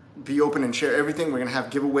gonna be open and share everything. We're gonna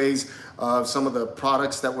have giveaways of some of the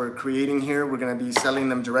products that we're creating here. We're gonna be selling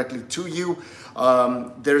them directly to you.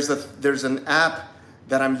 There's an app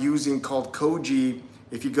that I'm using called CORY.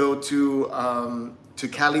 If you go to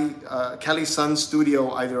Cali Sun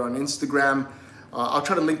Studio, either on Instagram, I'll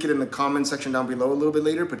try to link it in the comment section down below a little bit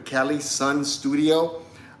later, but Cali Sun Studio,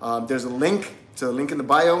 there's a link in the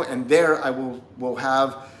bio, and there I will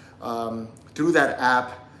have through that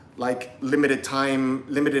app like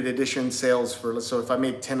limited edition sales so if I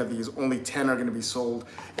make 10 of these, only 10 are going to be sold.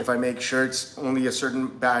 If I make shirts, only a certain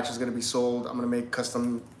batch is going to be sold. I'm going to make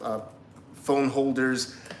custom phone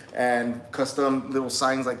holders and custom little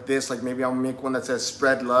signs like this. Like maybe I'll make one that says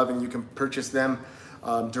 "Spread Love," and you can purchase them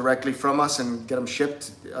directly from us and get them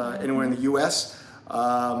shipped anywhere in the US.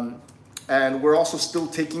 And we're also still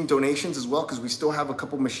taking donations as well, because we still have a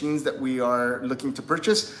couple machines that we are looking to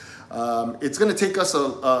purchase. It's going to take us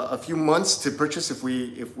a few months to purchase if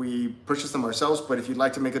we purchase them ourselves, but if you'd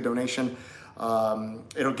like to make a donation,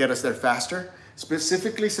 it'll get us there faster.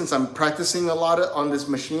 Specifically, since I'm practicing a lot on this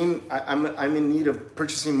machine, I'm in need of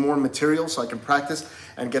purchasing more materials so I can practice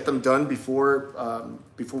and get them done before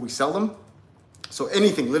we sell them. So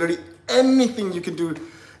anything, literally anything you can do,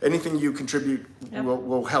 anything you contribute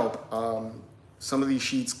will help. Some of these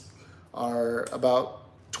sheets are about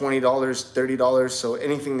 $20, $30. So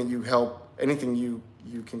anything that you help, anything you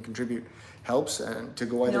can contribute helps, and to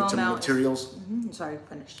go either to materials. Sorry,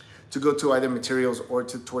 finished. To go to either materials or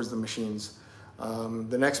towards the machines.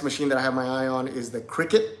 The next machine that I have my eye on is the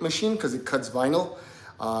Cricut machine, because it cuts vinyl,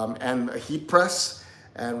 and a heat press.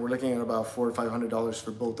 And we're looking at about $400 or $500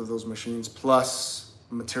 for both of those machines, plus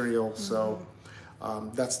material. So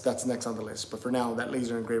that's next on the list. But for now, that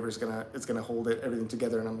laser engraver is gonna hold everything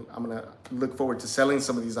together, and I'm gonna look forward to selling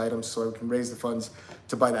some of these items so I can raise the funds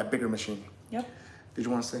to buy that bigger machine. Yep. Did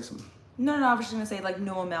you want to say something? No, I was just gonna say, like,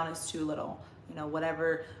 no amount is too little. You know,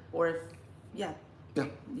 whatever, or if, yeah. You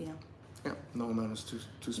know. Yeah, no amount is too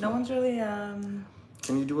small. No one's really,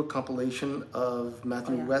 Can you do a compilation of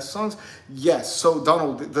Matthew West songs? Yes. So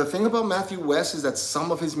Donald, the thing about Matthew West is that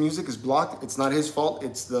some of his music is blocked. It's not his fault.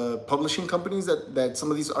 It's the publishing companies that some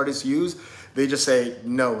of these artists use. They just say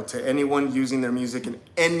no to anyone using their music in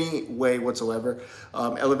any way whatsoever.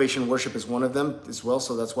 Elevation Worship is one of them as well.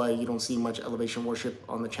 So that's why you don't see much Elevation Worship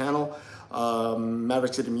on the channel.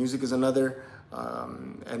 Maverick City Music is another.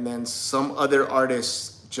 And then some other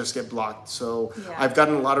artists just get blocked. So I've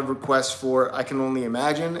gotten a lot of requests for I Can Only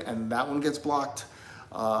Imagine, and that one gets blocked.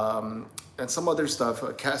 And some other stuff.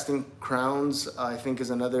 Casting Crowns, I think, is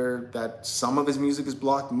another that some of his music is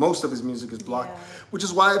blocked. Most of his music is blocked, which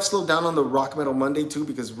is why I've slowed down on the Rock Metal Monday too,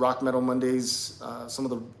 because Rock Metal Mondays, some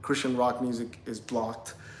of the Christian rock music is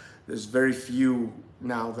blocked. There's very few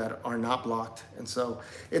now that are not blocked, and so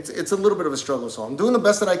it's a little bit of a struggle. So I'm doing the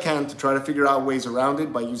best that I can to try to figure out ways around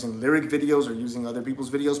it by using lyric videos or using other people's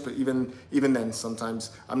videos. But even then, sometimes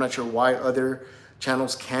I'm not sure why other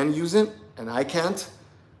channels can use it and I can't.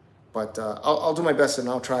 But I'll do my best and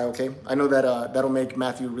I'll try. Okay, I know that that'll make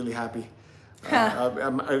Matthew really happy.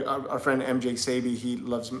 Our friend MJ Sabi, he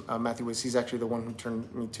loves Matthew West. He's actually the one who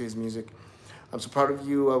turned me to his music. I'm so proud of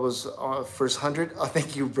you. I was first 100. Oh,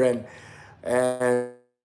 thank you, Bren. And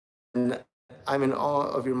I'm in awe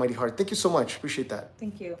of your mighty heart. Thank you so much. Appreciate that.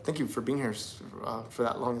 Thank you. Thank you for being here for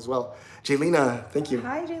that long as well. Jaylina, thank you.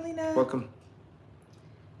 Hi, Jaylina. Welcome.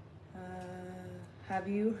 Have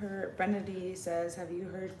you heard, Brenda D says, have you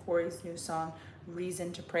heard Corey's new song,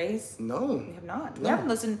 Reason to Praise? No. We have not. No. We haven't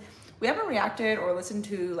listened, we haven't reacted or listened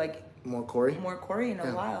to, like, more Corey in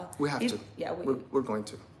a while. We have to. Yeah, we're going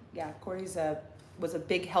to. Yeah, Corey's was a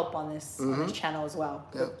big help on this channel as well,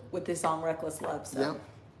 with this song Reckless Love. So.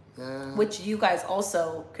 Yeah. Which you guys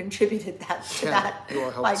also contributed to that. You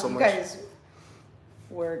all helped like so you much. Guys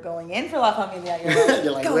were going in for La Familia.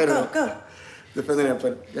 You're like, go. Defending it,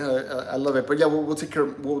 but yeah, I love it. But yeah, we'll take care.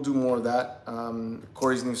 We'll do more of that.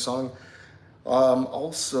 Corey's new song.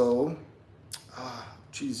 Also,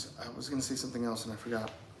 geez, I was gonna say something else and I forgot.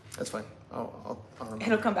 That's fine. I'll remember.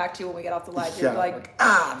 It'll come back to you when we get off the live. Yeah, You're like,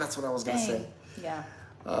 that's what I was gonna say. Yeah.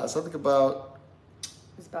 Something about.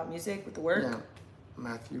 It's about music with the work. Yeah,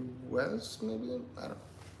 Matthew West, maybe. I don't know,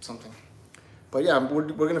 something. But yeah,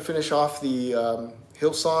 we're gonna finish off the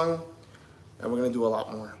Hillsong, and we're gonna do a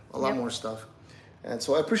lot more stuff. And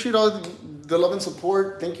so I appreciate all the love and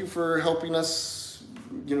support. Thank you for helping us,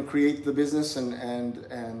 create the business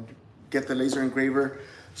and get the laser engraver.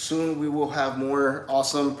 Soon we will have more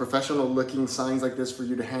awesome professional looking signs like this for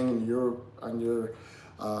you to hang in your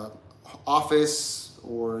office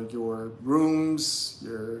or your rooms,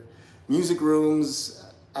 your music rooms.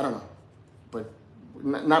 I don't know, but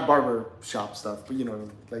not barber shop stuff, but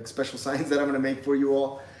like special signs that I'm gonna make for you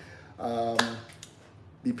all.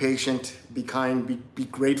 Be patient, be kind, be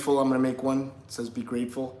grateful. I'm gonna make one. It says be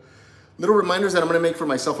grateful. Little reminders that I'm gonna make for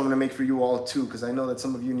myself, I'm gonna make for you all too, because I know that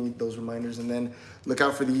some of you need those reminders. And then look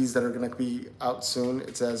out for these that are gonna be out soon.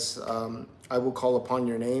 It says, I will call upon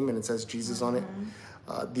your name, and it says Jesus on it.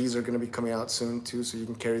 These are gonna be coming out soon too, so you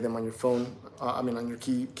can carry them on your phone, on your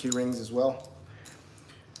key rings as well.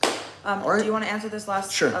 All right. Do you wanna answer this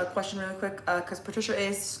last Sure. question really quick? Because Patricia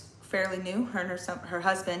is fairly new. Her and her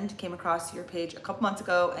husband came across your page a couple months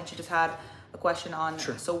ago, and she just had a question on.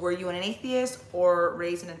 Sure. So were you an atheist or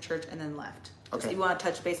raised in a church and then left? Okay. So you want to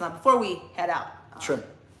touch base on that before we head out? Sure.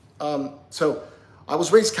 So I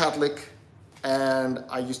was raised Catholic, and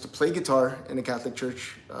I used to play guitar in a Catholic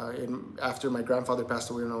church after my grandfather passed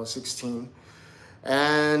away when I was 16.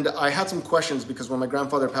 And I had some questions because when my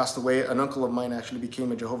grandfather passed away, an uncle of mine actually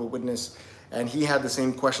became a Jehovah's Witness, and he had the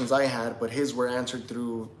same questions I had, but his were answered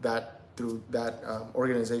through that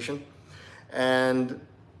organization. And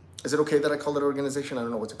is it okay that I call it organization? I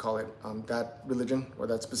don't know what to call it. That religion or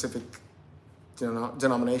that specific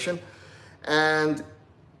denomination. And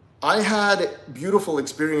I had beautiful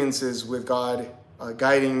experiences with God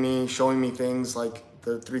guiding me, showing me things like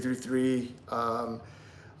the 333,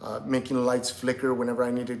 making lights flicker whenever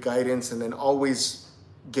I needed guidance, and then always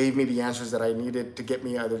gave me the answers that I needed to get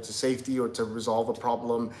me either to safety or to resolve a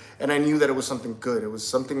problem. And I knew that it was something good. It was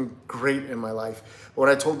something great in my life. When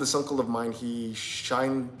I told this uncle of mine, he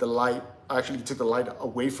shined the light, actually he took the light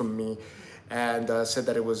away from me and said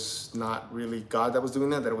that it was not really God that was doing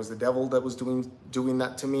that it was the devil that was doing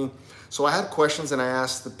that to me. So I had questions, and I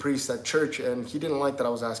asked the priest at church, and he didn't like that I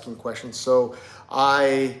was asking questions. So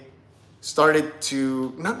I started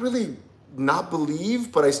to not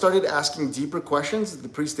believe, but I started asking deeper questions. The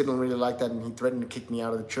priest didn't really like that, and he threatened to kick me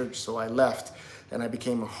out of the church. So I left, and I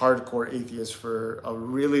became a hardcore atheist for a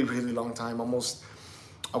really, really long time. Almost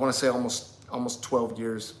 12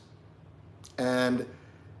 years. And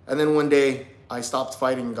then one day I stopped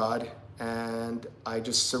fighting God, and I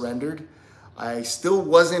just surrendered. I still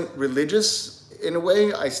wasn't religious in a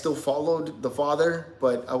way. I still followed the Father,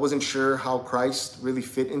 but I wasn't sure how Christ really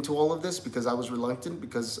fit into all of this because I was reluctant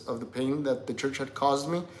because of the pain that the church had caused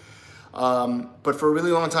me. But for a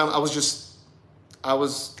really long time, I was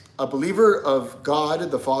a believer of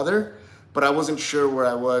God, the Father, but I wasn't sure where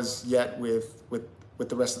I was yet with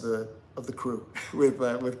the rest of the crew,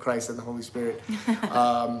 with Christ and the Holy Spirit.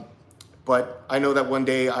 But I know that one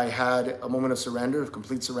day I had a moment of surrender, of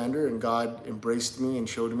complete surrender, and God embraced me and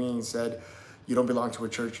showed me and said, "You don't belong to a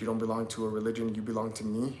church, you don't belong to a religion, you belong to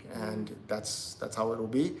me, and that's how it'll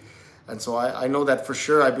be." And so I know that for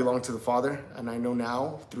sure I belong to the Father, and I know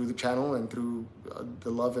now through the channel and through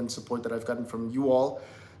the love and support that I've gotten from you all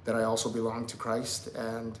that I also belong to Christ,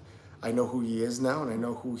 and I know who He is now, and I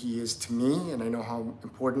know who He is to me, and I know how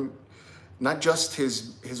important, not just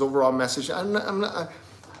His overall message.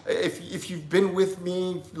 If you've been with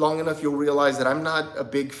me long enough, you'll realize that I'm not a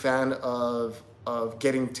big fan of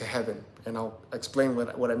getting to heaven, and I'll explain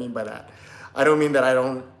what I mean by that. I don't mean that I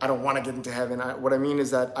don't want to get into heaven. What I mean is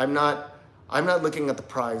that I'm not looking at the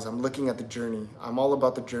prize. I'm looking at the journey. I'm all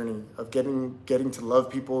about the journey of getting to love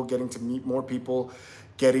people, getting to meet more people,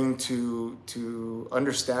 getting to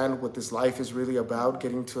understand what this life is really about,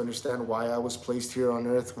 getting to understand why I was placed here on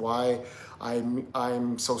earth, why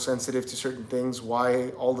I'm so sensitive to certain things, why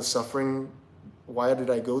all the suffering, why did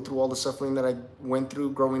I go through all the suffering that I went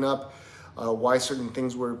through growing up, why certain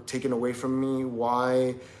things were taken away from me,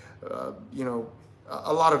 why,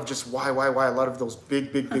 a lot of just why, a lot of those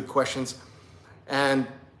big questions. And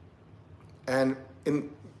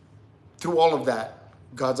through all of that,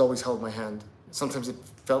 God's always held my hand. Sometimes it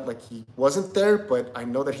felt like He wasn't there, but I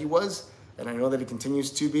know that He was, and I know that He continues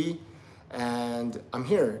to be. And I'm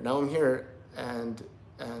here. Now I'm here, and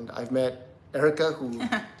I've met Erica, who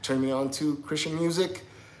turned me on to Christian music,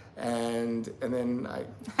 and then I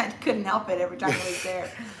couldn't help it every time he was there.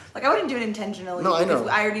 Like, I wouldn't do it intentionally. No, I know.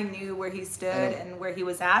 I already knew where he stood and where he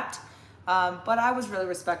was at. But I was really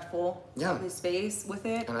respectful of his space with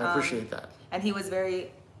it. And I appreciate that. And he was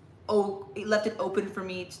he left it open for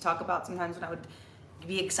me to talk about sometimes when I would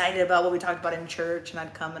be excited about what we talked about in church, and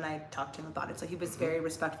I'd come and I'd talk to him about it. So he was very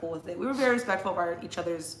respectful with it. We were very respectful of each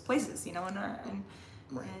other's places, yeah.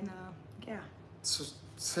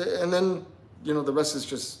 So, and then, the rest is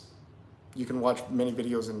just, you can watch many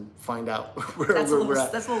videos and find out where we're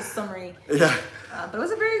at. That's a little summary. Yeah. But it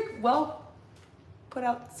was a very well put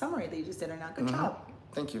out summary that you just did, or not. Good job.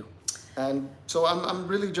 Thank you. And so I'm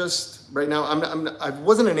really just, right now, I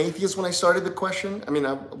wasn't an atheist when I started the question. I mean,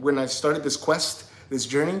 when I started this quest, this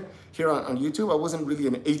journey here on YouTube, I wasn't really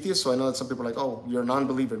an atheist. So I know that some people are like, "Oh, you're a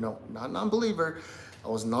non-believer." No, not non-believer. I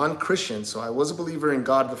was non-Christian. So I was a believer in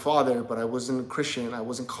God the Father, but I wasn't a Christian. I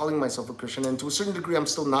wasn't calling myself a Christian. And to a certain degree, I'm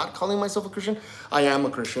still not calling myself a Christian. I am a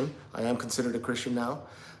Christian. I am considered a Christian now.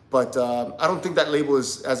 But I don't think that label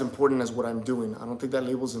is as important as what I'm doing. I don't think that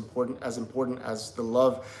label is as important as the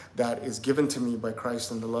love that is given to me by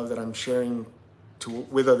Christ and the love that I'm sharing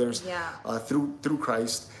with others through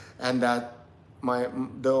Christ. And that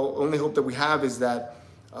the only hope that we have is that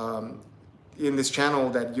in this channel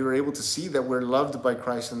that you're able to see that we're loved by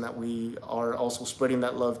Christ, and that we are also spreading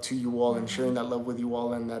that love to you all and sharing that love with you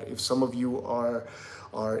all. And that if some of you are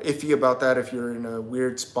iffy about that, if you're in a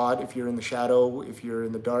weird spot, if you're in the shadow, if you're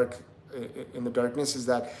in the darkness, is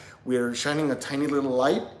that we're shining a tiny little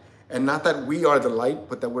light, and not that we are the light,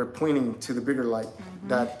 but that we're pointing to the bigger light,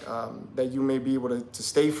 that you may be able to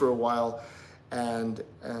stay for a while and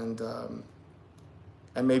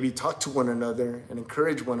maybe talk to one another and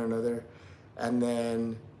encourage one another, and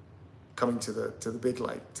then coming to the big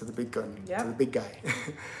light, to the big gun, to the big guy.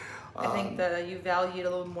 I think that you valued a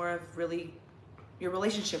little more of really your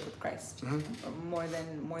relationship with Christ, more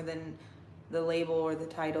than the label or the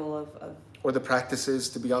title of or the practices,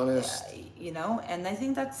 to be honest. And I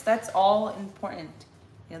think that's all important.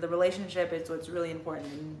 The relationship is what's really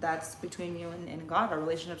important, and that's between you and God. Our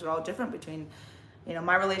relationships are all different between you know,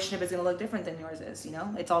 my relationship is going to look different than yours is, you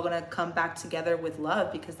know, it's all going to come back together with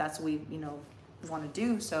love because that's what we, you know, want to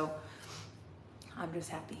do. So I'm just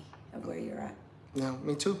happy of where you're at. Yeah,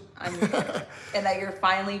 me too. And that you're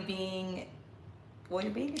finally being, well,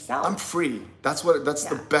 you're being yourself. I'm free. That's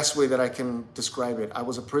the best way that I can describe it. I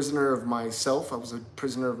was a prisoner of myself. I was a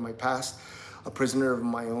prisoner of my past, a prisoner of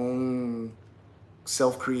my own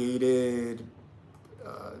self-created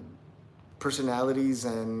personalities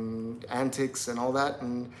and antics and all that.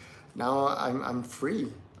 And now I'm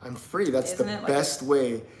free. I'm free. That's the best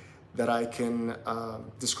way that I can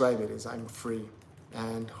describe it, is I'm free.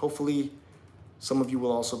 And hopefully some of you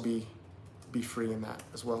will also be free in that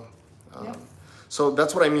as well. So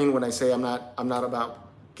that's what I mean when I say I'm not about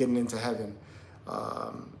getting into heaven.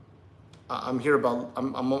 I'm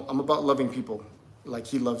about loving people like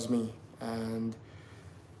he loves me. And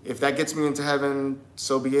if that gets me into heaven,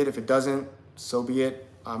 so be it. If it doesn't, so be it.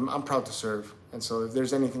 I'm proud to serve. And so if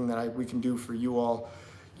there's anything that we can do for you all,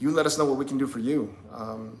 you let us know what we can do for you.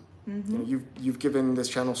 You know, you've given this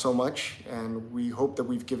channel so much, and we hope that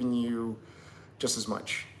we've given you just as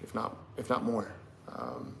much, if not more.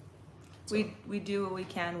 We do what we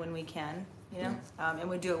can when we can, you know, and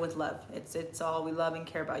we do it with love. It's all, we love and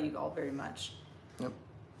care about you all very much. Yep.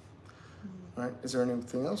 All right. Is there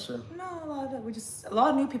anything else? Or? No, a lot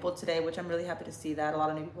of new people today, which I'm really happy to see that. A lot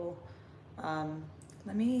of new people. Should I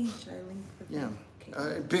link? Yeah.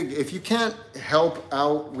 Big. If you can't help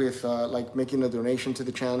out with like making a donation to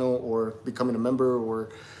the channel or becoming a member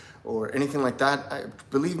or anything like that,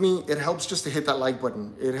 believe me, it helps just to hit that like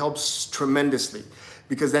button. It helps tremendously,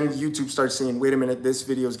 because then YouTube starts saying, wait a minute, this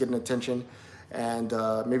video is getting attention, and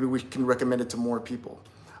maybe we can recommend it to more people.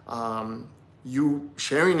 You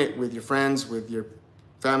sharing it with your friends, with your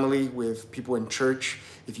family, with people in church.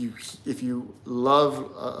 If you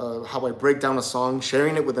love how I break down a song,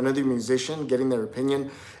 sharing it with another musician, getting their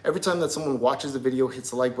opinion. Every time that someone watches the video,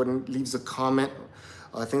 hits the like button, leaves a comment,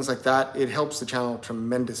 things like that, it helps the channel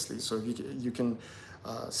tremendously. So if you can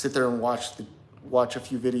sit there and watch a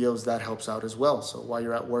few videos, that helps out as well. So while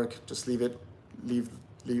you're at work, just leave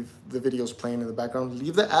the videos playing in the background.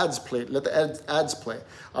 Leave the ads play. Let the ads play.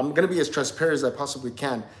 I'm gonna be as transparent as I possibly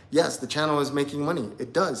can. Yes, the channel is making money.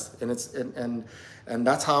 It does, and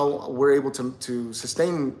that's how we're able to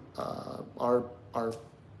sustain our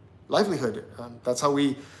livelihood. That's how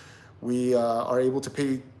we are able to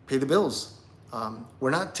pay the bills.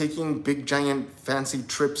 We're not taking big, giant, fancy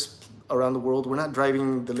trips around the world. We're not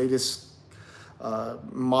driving the latest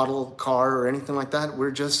model car or anything like that.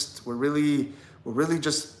 We're really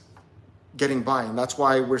just getting by, and that's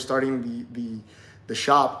why we're starting the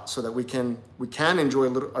shop, so that we can enjoy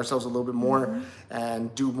ourselves a little bit more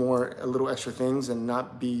and do a little extra things, and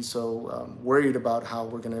not be so worried about how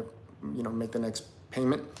we're gonna make the next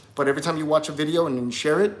payment. But every time you watch a video and you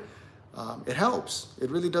share it, it helps. It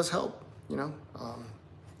really does help, you know.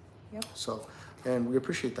 Yep. So, and we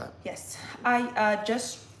appreciate that. Yes, I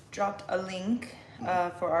just dropped a link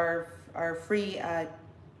for our free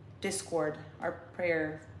Discord, our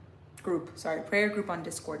prayer group on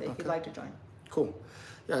Discord, if you'd like to join. Cool.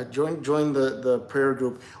 Yeah, join the prayer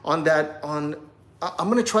group. I'm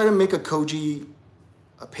gonna try to make a Koji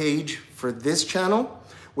page for this channel,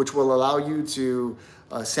 which will allow you to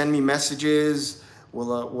send me messages,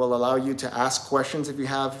 will allow you to ask questions if you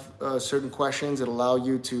have certain questions. It'll allow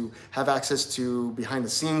you to have access to behind the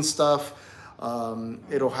scenes stuff.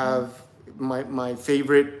 It'll have my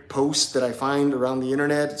favorite posts that I find around the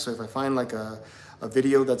internet. So if I find like a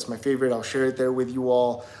video that's my favorite, I'll share it there with you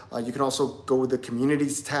all. You can also go with the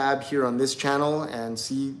communities tab here on this channel and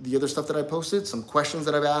see the other stuff that I posted, some questions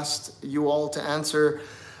that I've asked you all to answer,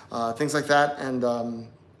 things like that. And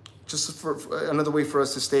just for another way for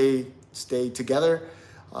us to stay together.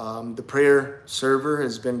 The prayer server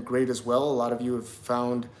has been great as well. A lot of you have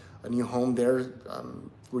found a new home there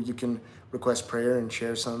where you can request prayer and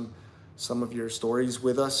share some of your stories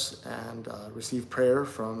with us, and receive prayer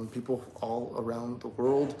from people all around the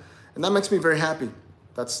world. And that makes me very happy.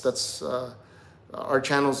 That's our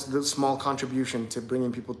channel's small contribution to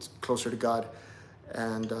bringing people closer to God,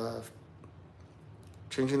 and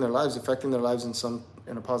changing their lives, affecting their lives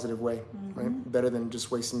in a positive way, right? Better than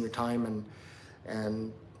just wasting your time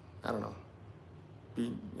and I don't know,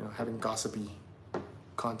 having gossipy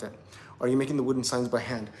content. Are you making the wooden signs by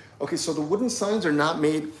hand? Okay, so the wooden signs are not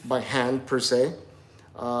made by hand per se.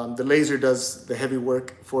 The laser does the heavy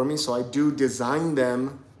work for me, so I do design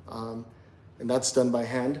them, and that's done by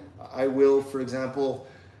hand. I will, for example,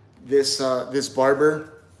 this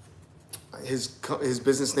barber, his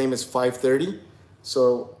business name is 530.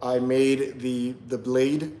 So I made the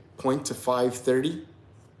blade point to 530,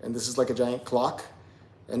 and this is like a giant clock,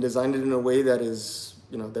 and designed it in a way that is,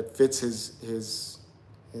 you know, that fits his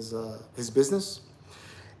business.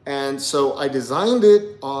 And so I designed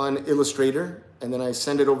it on Illustrator, and then I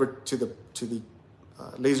send it over to the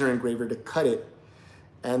laser engraver to cut it.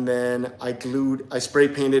 And then I spray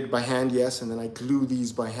painted by hand, yes, and then I glue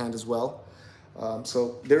these by hand as well.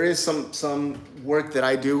 So there is some work that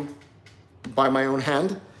I do by my own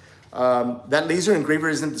hand. That laser engraver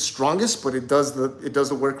isn't the strongest, but it does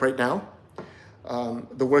the work right now.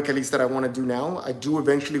 The work at least that I want to do now. I do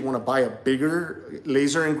eventually want to buy a bigger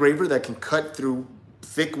laser engraver that can cut through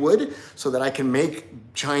thick wood so that I can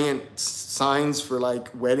make giant signs for like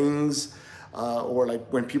weddings, or like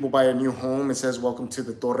when people buy a new home, it says welcome to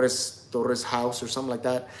the Torres house or something like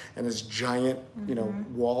that, and this giant, you know,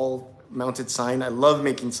 wall mounted sign. I love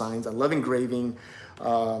making signs. I love engraving.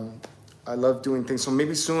 I love doing things. So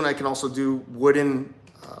maybe soon I can also do wooden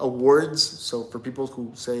awards. So for people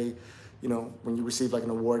who say, you know, when you receive like an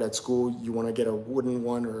award at school, you want to get a wooden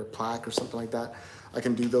one or a plaque or something like that, I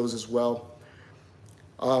can do those as well.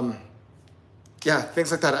 Yeah,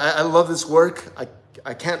 things like that. I love this work.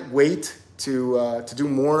 I can't wait to do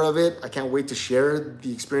more of it. I can't wait to share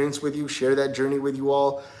the experience with you, share that journey with you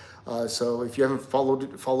all. So if you haven't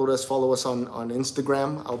followed us, follow us on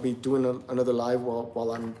Instagram. I'll be doing another live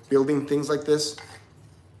while I'm building things like this.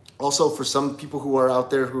 Also, for some people who are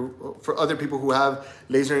out there, for other people who have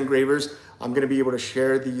laser engravers, I'm gonna be able to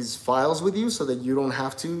share these files with you so that you don't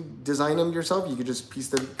have to design them yourself. You could just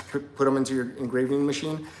put them into your engraving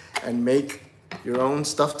machine and make your own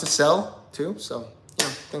stuff to sell too. So, yeah,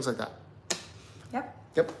 things like that.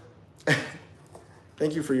 Yep.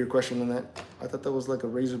 Thank you for your question on that. I thought that was like a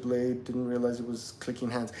razor blade. Didn't realize it was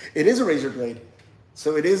clicking hands. It is a razor blade.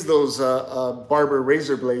 So it is those barber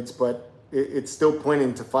razor blades, but it's still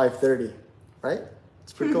pointing to 5:30, right?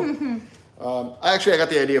 It's pretty cool. I got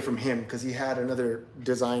the idea from him because he had another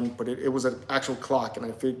design, but it was an actual clock, and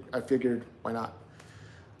I figured why not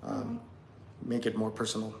make it more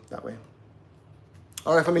personal that way.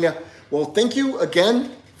 All right, familia. Well, thank you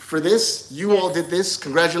again for this. You all did this.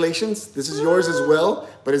 Congratulations. This is yours as well,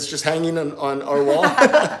 but it's just hanging on our wall.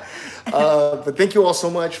 But thank you all so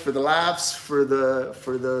much for the laughs, for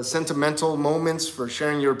the sentimental moments, for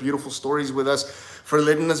sharing your beautiful stories with us, for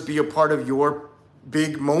letting us be a part of your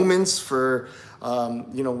big moments, for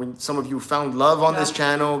you know, when some of you found love on this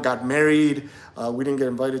channel, got married. We didn't get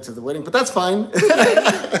invited to the wedding, but that's fine.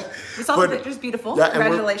 We saw the pictures, beautiful. Yeah,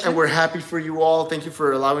 congratulations. And we're happy for you all. Thank you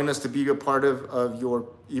for allowing us to be a part of your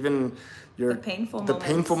the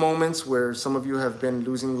painful moments where some of you have been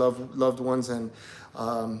losing loved ones, and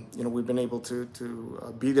you know, we've been able to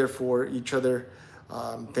be there for each other.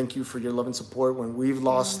 Thank you for your love and support when we've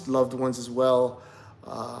lost loved ones as well.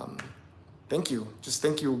 Thank you. Just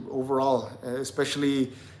thank you overall,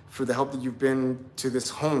 especially for the help that you've been to this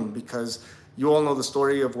home, because you all know the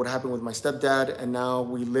story of what happened with my stepdad, and now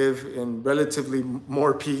we live in relatively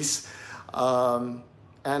more peace.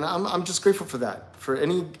 And I'm just grateful for that. For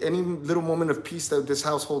any little moment of peace that this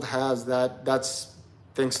household has, that's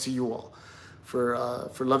thanks to you all.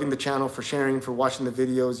 For loving the channel, for sharing, for watching the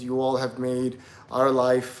videos. You all have made our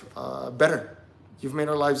life better. You've made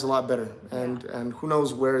our lives a lot better. And who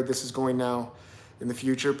knows where this is going now in the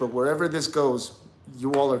future, but wherever this goes,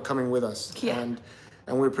 you all are coming with us. Yeah.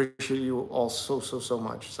 And we appreciate you all so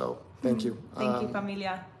much. So thank you. Thank you,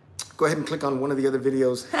 familia. Go ahead and click on one of the other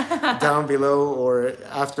videos down below, or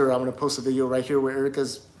after. I'm going to post a video right here where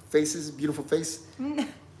Erica's face is, beautiful face.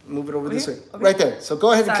 Move it over this way. Okay. Right there. So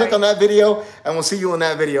go ahead and click on that video, and we'll see you in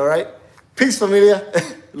that video, all right? Peace, familia.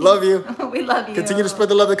 Love you. We love you. Continue to spread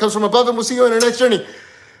the love that comes from above, and we'll see you on our next journey.